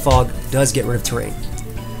that defog does get rid of terrain.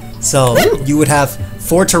 So you would have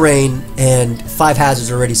 4 terrain and 5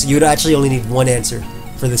 hazards already, so you would actually only need 1 answer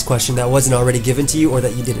for this question that wasn't already given to you or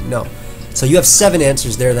that you didn't know. So you have 7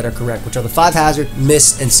 answers there that are correct, which are the 5 hazard,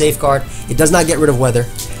 mist, and safeguard. It does not get rid of weather.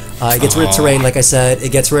 It gets rid of terrain, like I said.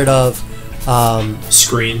 It gets rid of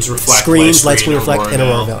Screens reflect. screens, light screen reflect, and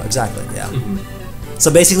Aurora Veil. Exactly, yeah. So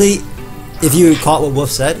basically, if you caught what Wolf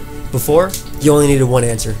said before, you only needed 1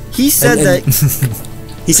 answer. He said that.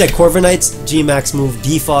 He said Corviknight's G-Max move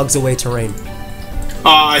defogs away terrain.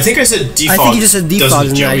 I think I said defog. I think you just said defog, doesn't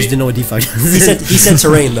and I Joey. just didn't know what defog is. He said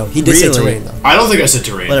terrain though. He did say Really? terrain though. I don't think I said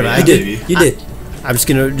terrain. Whatever, Yeah, I You did. maybe. You did. I'm just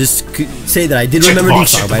gonna say that I did Check the remember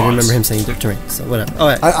box, check defog, the but I didn't box. remember him saying terrain. So whatever. All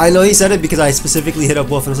right. I know he said it because I specifically hit up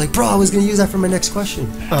Wolf and was like, bro, I was gonna use that for my next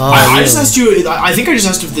question. I just asked you. I think I just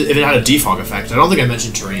asked if it had a defog effect. I don't think I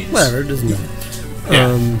mentioned terrains. Whatever. It doesn't matter.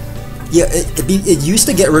 Yeah. Yeah, it used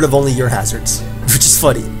to get rid of only your hazards, which is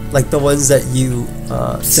funny. Like the ones that you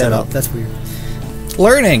set up. That's weird.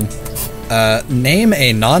 Learning. Name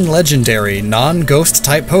a non-legendary, non-ghost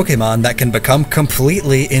type Pokemon that can become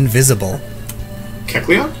completely invisible.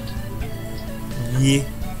 Kecleon? Yeah.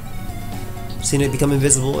 Seen it become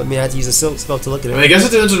invisible. I mean, I had to use a silk spell to look at I mean, it. I guess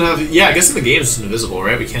it doesn't have. Yeah, I guess in the game it's invisible,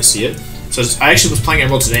 right? We can't see it. So I actually was playing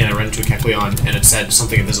Emerald today and I ran into a Kecleon and it said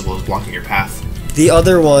something invisible is blocking your path. The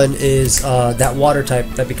other one is that water type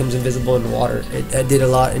that becomes invisible in the water. It did a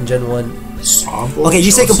lot in Gen 1. Sobble? Okay, you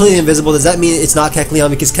say completely invisible. Does that mean it's not Kecleon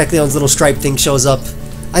because Kecleon's little stripe thing shows up?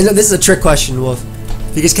 I know this is a trick question, Wolf.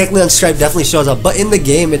 Because Kecleon's stripe definitely shows up, but in the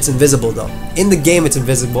game it's invisible though. In the game it's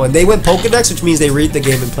invisible, and they went Pokedex, which means they read the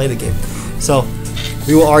game and play the game. So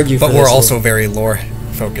we will argue. But for we're this also one. very lore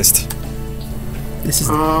focused. This is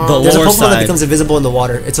the lore There's a Pokemon side. that becomes invisible in the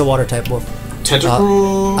water. It's a water type Wolf.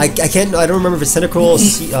 Tentacruel? I can't. I don't remember if it's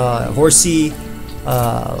Tentacruel, Horsey.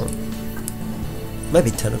 Might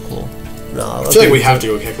be Tentacool. No, I feel like we have to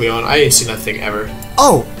go with Kecleon. I ain't seen that thing ever.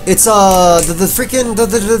 Oh, it's the freaking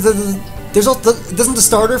there's also doesn't the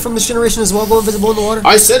starter from this generation as well go invisible in the water?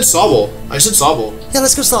 I said Sobble. Yeah,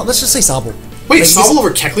 let's go Sobble. Let's just say Sobble. Wait, Like, Sobble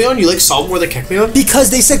over Kecleon? You like Sobble more than Kecleon? Because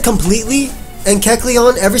they said completely, and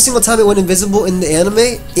Kecleon every single time it went invisible in the anime, you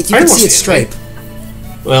I can see watched its the anime.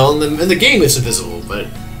 stripe. Well, in the game it's invisible, but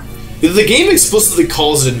the game explicitly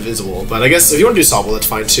calls it invisible. But I guess if you want to do Sobble, that's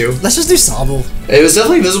fine too. Let's just do Sobble. It was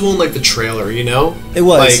definitely visible in like the trailer, you know. It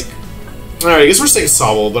was. Like, all right, I guess we're saying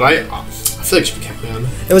Sobble, but I feel like it should be Kecleon.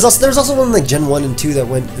 It was also there was also one like Gen 1 and 2 that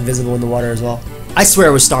went invisible in the water as well. I swear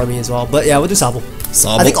it was Starmie as well, but yeah, we'll do Sobble.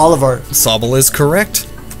 Sobble. I think all of our... Sobble is correct.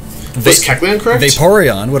 Was Kecleon correct?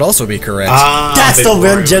 Vaporeon would also be correct. That's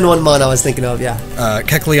the Gen 1 mon I was thinking of, yeah.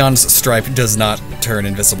 Kecleon's stripe does not turn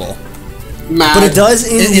invisible. But it does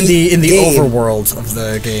in the game. overworld of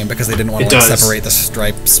the game, because they didn't want to separate the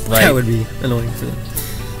stripes, right? That would be annoying for them.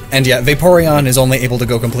 And yeah, Vaporeon is only able to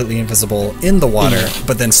go completely invisible in the water,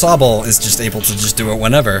 but then Sobble is just able to just do it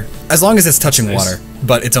whenever, as long as it's touching water.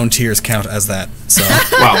 But its own tears count as that. So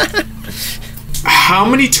wow. How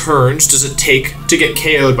many turns does it take to get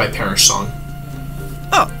KO'd by Perish Song?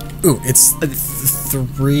 Oh, ooh, it's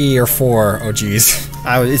 3 or 4. Oh geez,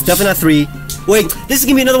 it's definitely not 3. Wait, this is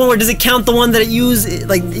gonna be another one where does it count the one that it used,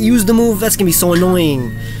 like use the move? That's gonna be so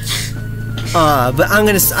annoying. But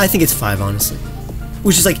I think it's 5, honestly.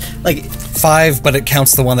 Which is like 5, but it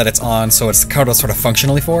counts the one that it's on, so it's counted sort of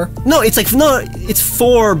functionally 4. No, it's like it's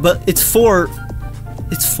 4, but it's 4.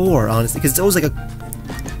 It's 4, honestly, because it's always like a.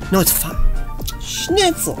 No, it's 5.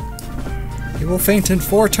 Schnitzel. He will faint in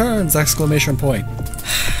 4 turns! Exclamation point.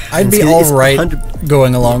 I'd be all right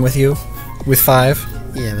going along with you with 5.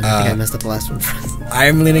 Yeah, but I think I messed up the last one.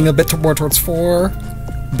 I'm leaning a bit more towards 4,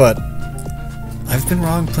 but I've been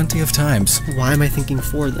wrong plenty of times. Why am I thinking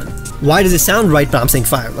 4 then? Why does it sound right, but I'm saying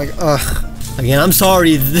 5? Like, ugh. Again, I'm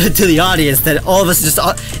sorry to the audience that all of us it's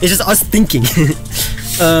just us thinking.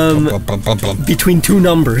 Between 2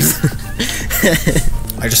 numbers.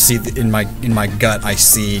 I just see in my gut, I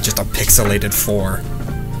see just a pixelated 4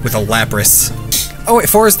 with a Lapras. Oh wait,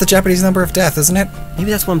 4 is the Japanese number of death, isn't it?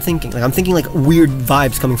 Maybe that's what I'm thinking. Like I'm thinking like weird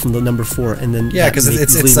vibes coming from the number 4, and then yeah, because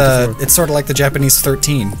it's sort of like the Japanese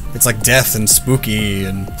 13. It's like death and spooky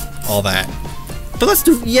and all that. But let's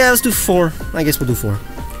do 4. I guess we'll do 4.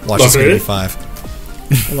 Watch this gonna be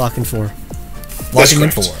 5. Lock in 4. Locking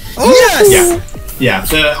in 4. Oh yes! Yeah. Yeah,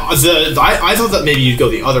 I thought that maybe you'd go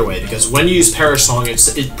the other way, because when you use Perish Song, it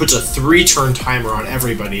puts a 3-turn timer on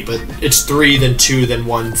everybody, but it's 3, then 2, then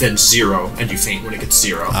 1, then 0, and you faint when it gets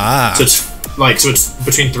 0. Ah. So it's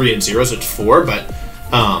between 3 and 0, so it's 4, but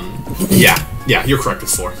yeah, you're correct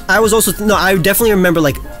with 4. I was also I definitely remember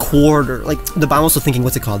like quarter, like I'm also thinking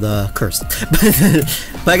what's it called, cursed.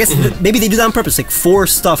 But I guess maybe they do that on purpose, like 4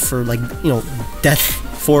 stuff for like death.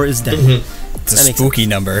 4 is death. It's a spooky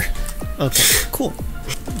number. Okay, cool.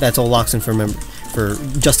 That's all Lockstin for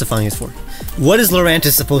justifying his 4. What is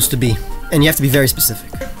Lurantis supposed to be? And you have to be very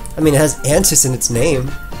specific. I mean, it has Antis in its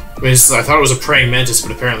name. I mean, I thought it was a praying mantis,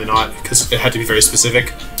 but apparently not, because it had to be very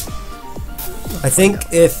specific. I think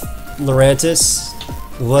if Lurantis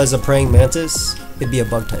was a praying mantis, it'd be a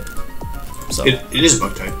bug type. So it is a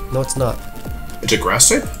bug type. No, it's not. It's a grass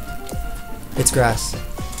type? It's grass.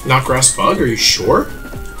 Not grass bug? Are you sure?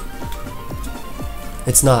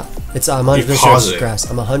 It's not. I'm 100% sure it's grass.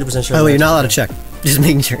 I'm 100% sure. Oh, you're not allowed to check. Just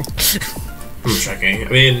making sure. I'm checking. I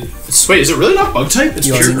mean, wait, is it really not bug type? It's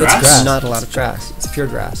pure grass? It's grass. Not allowed to grass. It's pure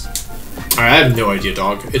grass. Alright, I have no idea,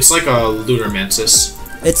 dog. It's like a lunar mantis.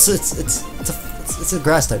 It's a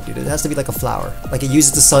grass type, dude. It has to be like a flower. Like it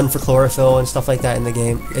uses the sun for chlorophyll and stuff like that in the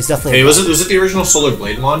game. It's definitely. Hey, was it the original Solar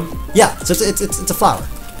Blademon? Yeah, so it's a flower.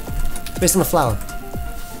 It's based on a flower.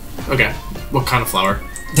 Okay, what kind of flower?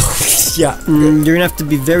 Yeah, you're gonna have to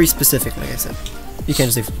be very specific. Like I said, you can't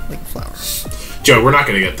just say like a flower. Joe, we're not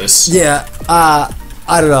gonna get this. Yeah, I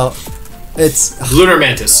don't know. It's lunar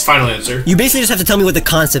mantis. Final answer. You basically just have to tell me what the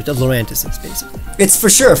concept of Lurantis is, basically. It's for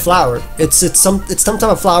sure a flower. It's some type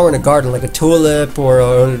of flower in a garden, like a tulip or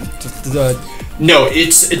No,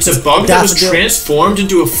 it's a bug that was transformed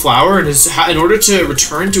into a flower, and in order to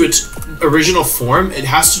return to its original form, it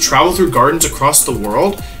has to travel through gardens across the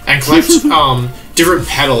world and collect different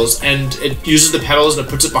petals, and it uses the petals and it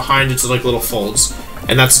puts it behind its like little folds,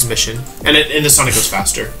 and that's its mission. And the Sonic goes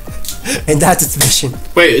faster. And that's its mission.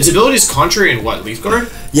 Wait, its ability is contrary in what? Leaf Guard?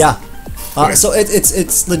 Yeah. Okay. So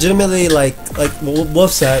it's legitimately like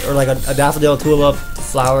Wolf said, or like a daffodil, tulip,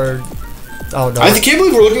 flower. Oh no! I can't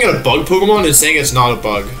believe we're looking at a bug Pokemon and saying it's not a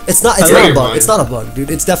bug. It's not. It's not a bug. It's not a bug, dude.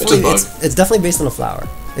 It's definitely it's definitely based on a flower.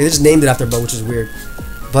 They just named it after a bug, which is weird.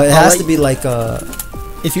 But it has to be like a.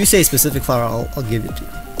 If you say specific flower, I'll give it to you.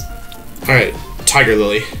 All right, Tiger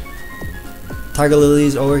Lily. Tiger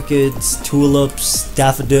lilies, orchids, tulips,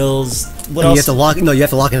 daffodils. What else? You have to lock. No, you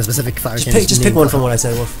have to lock in a specific flower. Just pick one from what I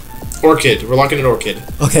said. Wolf. Orchid. We're locking in orchid.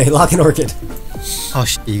 Okay, lock in orchid. Oh,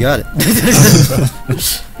 you got it.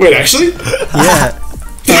 Wait, actually? Yeah.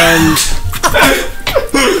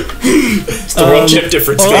 It's the world chip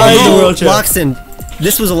difference. Lockstin,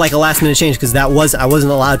 this was like a last minute change because I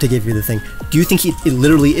wasn't allowed to give you the thing. Do you think it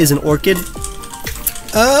literally is an orchid?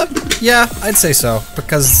 Yeah, I'd say so,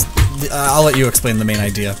 because I'll let you explain the main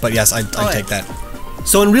idea, but yes, I'd take that.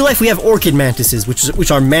 So in real life we have orchid mantises,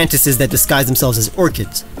 which are mantises that disguise themselves as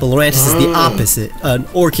orchids. But Lorantis is the opposite, an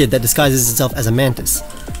orchid that disguises itself as a mantis.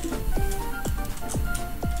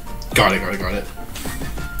 Got it.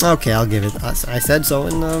 Okay, I'll give it. I said so,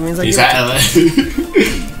 and means I Is give that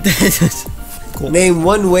it. Cool. Name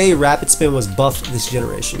one way Rapid Spin was buffed this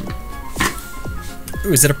generation.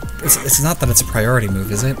 Ooh, is it it's not that it's a priority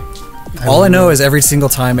move, is it? All I know is every single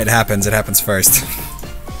time it happens first.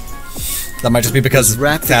 That might just be because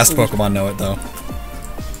fast Pokemon know it, though.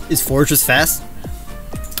 Is Fortress fast?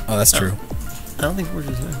 Oh, that's true. I don't think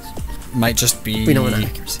Fortress is fast. Might just be... We know what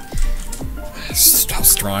accuracy. How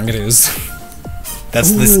strong it is.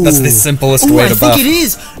 That's the simplest way to buff. I think it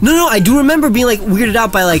is! No, I do remember being, like, weirded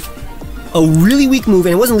out by, like, a really weak move,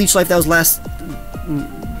 and it wasn't Leech Life, that was last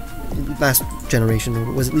generation,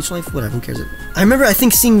 or was it Leech Life? Whatever, who cares? I remember, I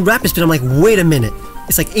think, seeing Rapid Spin, I'm like, wait a minute.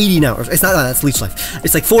 It's like 80 now, or it's not, that's Leech Life.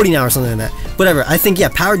 It's like 40 now or something like that. Whatever, I think, yeah,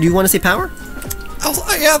 power, do you want to say power?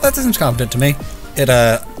 Yeah, that seems competent to me. It,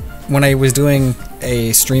 when I was doing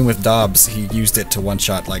a stream with Dobbs, he used it to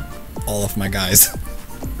one-shot, like, all of my guys.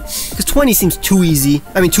 Because 20 seems too easy,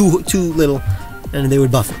 I mean, too little, and they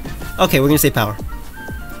would buff it. Okay, we're gonna say power.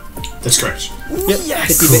 That's correct. Yep.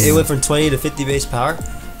 Yes! It went from 20 to 50 base power,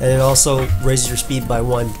 and it also raises your speed by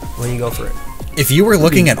 1 when you go for it. If you were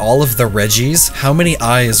looking at all of the Reggies, how many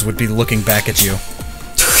eyes would be looking back at you?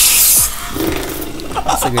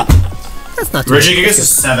 That's not too Regigigas is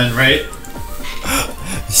 7, right?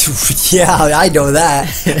 Yeah, I know that.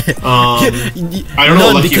 I don't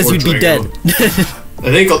know Lucky because or we'd be dead. I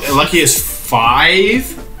think Lucky is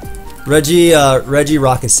 5. Reggie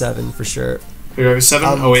Rock is 7 for sure. 7?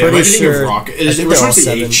 I'm Oh wait, pretty I'm thinking sure- of Rock. I Which think they're all one's the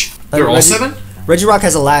 7. H? They're all 7? Reggie Rock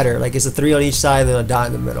has a ladder, like it's a 3 on each side and then a dot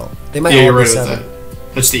in the middle. They might Yeah, all you're be right with 7.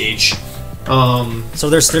 that. That's the H. So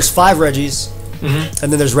there's 5 Reggies,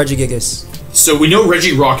 and then there's Regigigas. So we know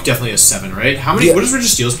Reggie Rock definitely has 7, right? How many? Yeah. What does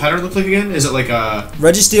Registeel's pattern look like again? Is it like a?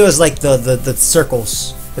 Registeel is like the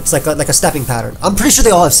circles. It's like a stepping pattern. I'm pretty sure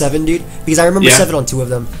they all have 7, dude, because I remember 7 on 2 of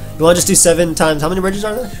them. You want to just do 7 times? How many Reggies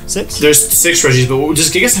are there? 6? There's 6 Reggies, but does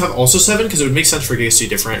Gigas have also 7? Because it would make sense for Gigas to be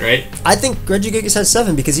different, right? I think Regigigas has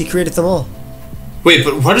 7 because he created them all. Wait,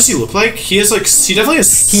 but what does he look like? He has like he definitely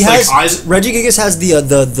has He like has eyes. Regigigas has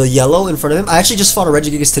the yellow in front of him. I actually just fought a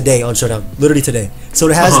Regigigas today on Showdown, literally today. So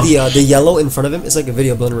it has the yellow in front of him. It's like a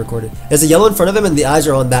video Blender recorded. There's a yellow in front of him and the eyes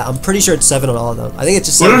are on that. I'm pretty sure it's 7 on all of them. I think it's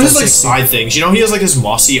just 7. What are his like side things? You know, he has like his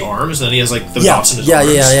mossy arms, and then he has like the dots in his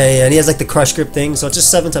arms. Yeah. And he has like the crush grip thing. So it's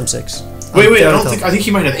just 7 times 6. Wait, I don't think. I think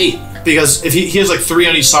he might have 8 because if he has like 3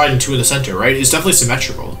 on each side and 2 in the center, right? It's definitely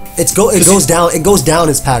symmetrical. It goes down. It goes down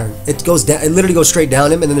his pattern. It goes down. It literally goes straight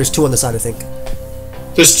down him, and then there's 2 on the side. I think.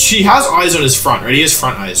 She has eyes on his front, right? He has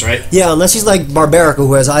front eyes, right? Yeah, unless he's like Barbarica,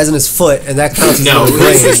 who has eyes on his foot, and that counts as No, the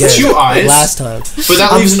brain it's again, 2 eyes. last time. But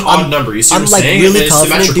that leaves an odd number. You see what I'm saying? I'm like really And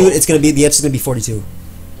confident, symmetrical. dude. It's gonna be the answer's gonna be 42.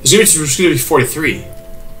 It's gonna be 43.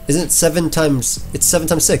 Isn't it 7 times? It's 7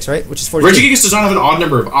 times 6, right? Which is 42. Regigigas does not have an odd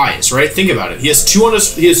number of eyes, right? Think about it. He has 2 on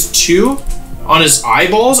his. He has 2 on his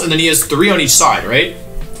eyeballs, and then he has 3 on each side, right?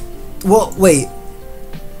 Well, wait.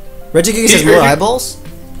 Regigigas has more eyeballs.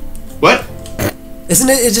 What? Isn't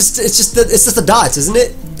it? It's just the dots, isn't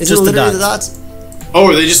it? Isn't Just it the literally dots. the dots? Oh,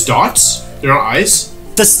 are they just dots? They're not eyes?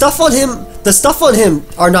 The stuff on him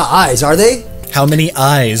are not eyes, are they? How many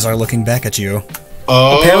eyes are looking back at you?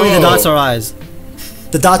 Oh. Apparently the dots are eyes.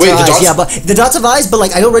 The dots Wait, are the eyes, dots- yeah, but the dots have eyes, but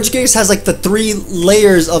like I know Regigigas has like the 3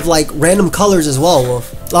 layers of like random colors as well,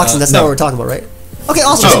 Wolf. Lockstin, that's not no. what we're talking about, right? Okay,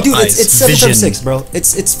 awesome, Oh, dude, eyes. it's 7 Vision. times 6, bro.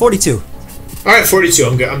 It's 42. Alright, 42.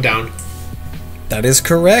 I'm good. I'm down. That is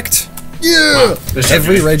correct. Wow.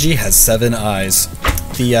 Every Reggie has 7 eyes.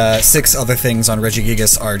 The 6 other things on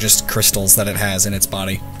Regigigas are just crystals that it has in its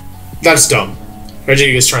body. That's dumb.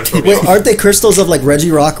 Regigigas trying to throw me Wait, off. aren't they crystals of like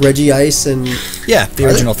Reggie Rock, Reggie Ice, and Yeah, the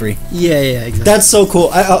original 3. Yeah, exactly. that's so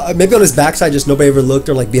cool. I maybe on his backside, just nobody ever looked,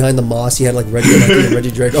 or like behind the moss, he had like Reggie Lucky and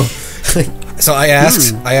Reggie Draco. So I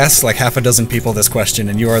asked like half a dozen people this question,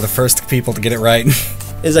 and you are the first people to get it right.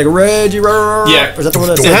 It's like Reggie. Yeah. Or is that the one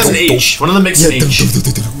that's It has an H. One of them makes an H.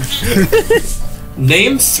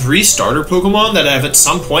 Name 3 starter Pokemon that have at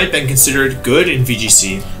some point been considered good in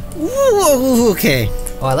VGC. Ooh, okay.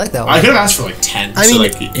 Oh, I like that one. I could have asked for like 10. I mean,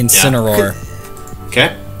 like, Incineroar. Yeah.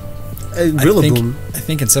 Okay. Rillaboom. I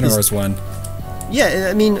think Incineroar's one. Yeah,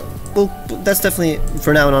 I mean, well, that's definitely,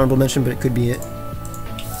 for now, an honorable mention, but it could be it.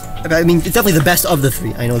 I mean, it's definitely the best of the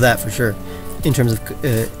 3. I know that for sure, in terms of...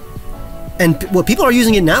 and, well, people are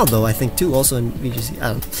using it now, though, I think, too, also in VGC.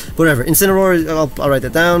 I don't know. Whatever. Incineroar, I'll write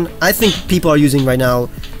that down. I think people are using right now,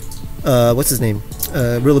 what's his name?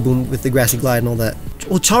 Rillaboom with the Grassy Glide and all that.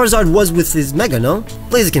 Well, Charizard was with his Mega, no?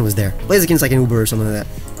 Blaziken was there. Blaziken's like an Uber or something like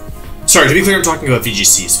that. Sorry, to be clear, I'm talking about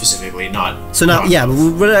VGC specifically, not... So now, yeah,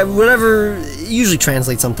 whatever usually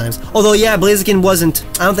translates sometimes. Although, yeah, Blaziken wasn't...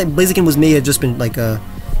 I don't think Blaziken may have just been like a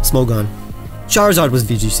Smogon. Charizard was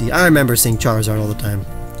VGC. I remember saying Charizard all the time.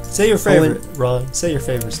 Say your favorite, Ron. Say your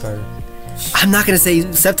favorite starter. I'm not gonna say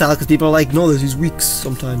Sceptile because people are like, no, there's these weeks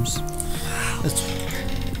sometimes.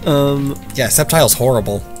 Yeah, Sceptile's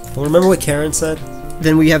horrible. Well, remember what Karen said?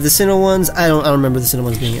 Then we have the Sinnoh ones. I don't remember the Sinnoh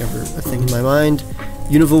ones being ever a thing in my mind.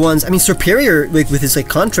 Unova ones. I mean, Superior, like with his like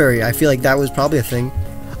Contrary, I feel like that was probably a thing.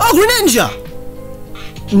 Oh, Greninja!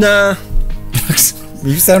 Nah.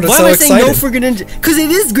 You sounded Why so am I excited. saying no for Greninja? Because it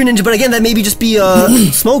is Greninja, but again, that maybe just be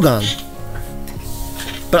Smogon.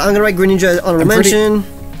 But I'm gonna write Greninja honorable mention.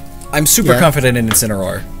 I'm super confident in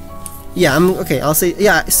Incineroar. Yeah, okay. I'll say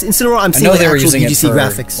Incineroar. I'm I seeing know like they were actual using it VGC for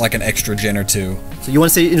graphics. like an extra gen or two. So you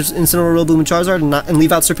want to say Incineroar, Rillaboom, and Charizard, and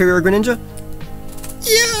leave out Superior Greninja?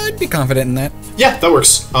 Yeah, I'd be confident in that. Yeah, that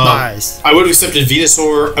works. Nice. I would have accepted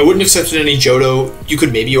Venusaur. I wouldn't have accepted any Johto. You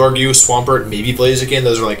could maybe argue Swampert, maybe Blaziken.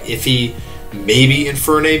 Those are like iffy. Maybe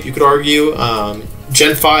Infernape, you could argue.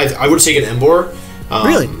 Gen 5, I would have taken Emboar.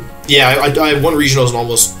 Really? Yeah, I won regionals and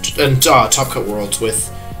almost and Top Cut Worlds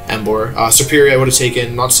with Emboar. Superior, I would have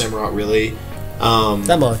taken, not Samurott really.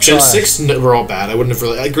 That much. Gen 6 were all bad. I wouldn't have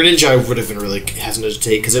really. Greninja, I would have been really hesitant to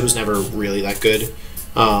take because it was never really that good.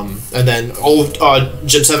 And then all of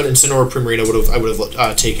Gen 7 Incineroar Primarina I would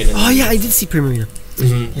have taken. Oh yeah, I did see Primarina.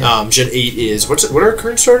 Mm-hmm. Yeah. Gen 8 is what are our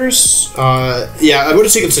current starters? Yeah, I would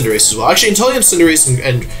have taken Cinderace as well. Actually, Inteleon, Cinderace,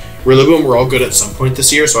 and Rillaboom were all good at some point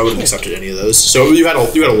this year, so I would have accepted any of those. So you had a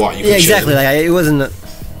lot. You yeah, exactly. Like it wasn't.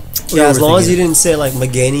 Yeah, as long as you didn't say like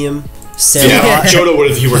Meganium, Samurott. Yeah, Johto would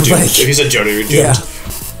have. You were doomed. Like, if you said Johto, you're doomed. Yeah.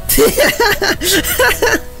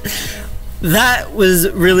 That was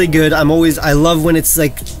really good. I love when it's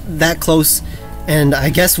like that close. And I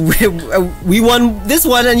guess we won this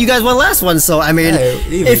one, and you guys won last one. So I mean,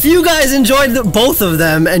 if you guys enjoyed both of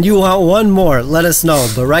them, and you want one more, let us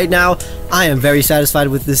know. But right now, I am very satisfied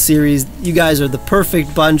with this series. You guys are the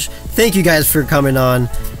perfect bunch. Thank you guys for coming on.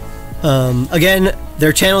 Again,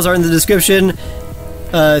 their channels are in the description.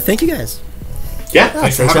 Thank you guys. Yeah,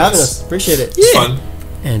 thanks for having us. Appreciate it. It's fun.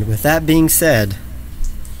 And with that being said,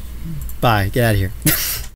 bye. Get out of here.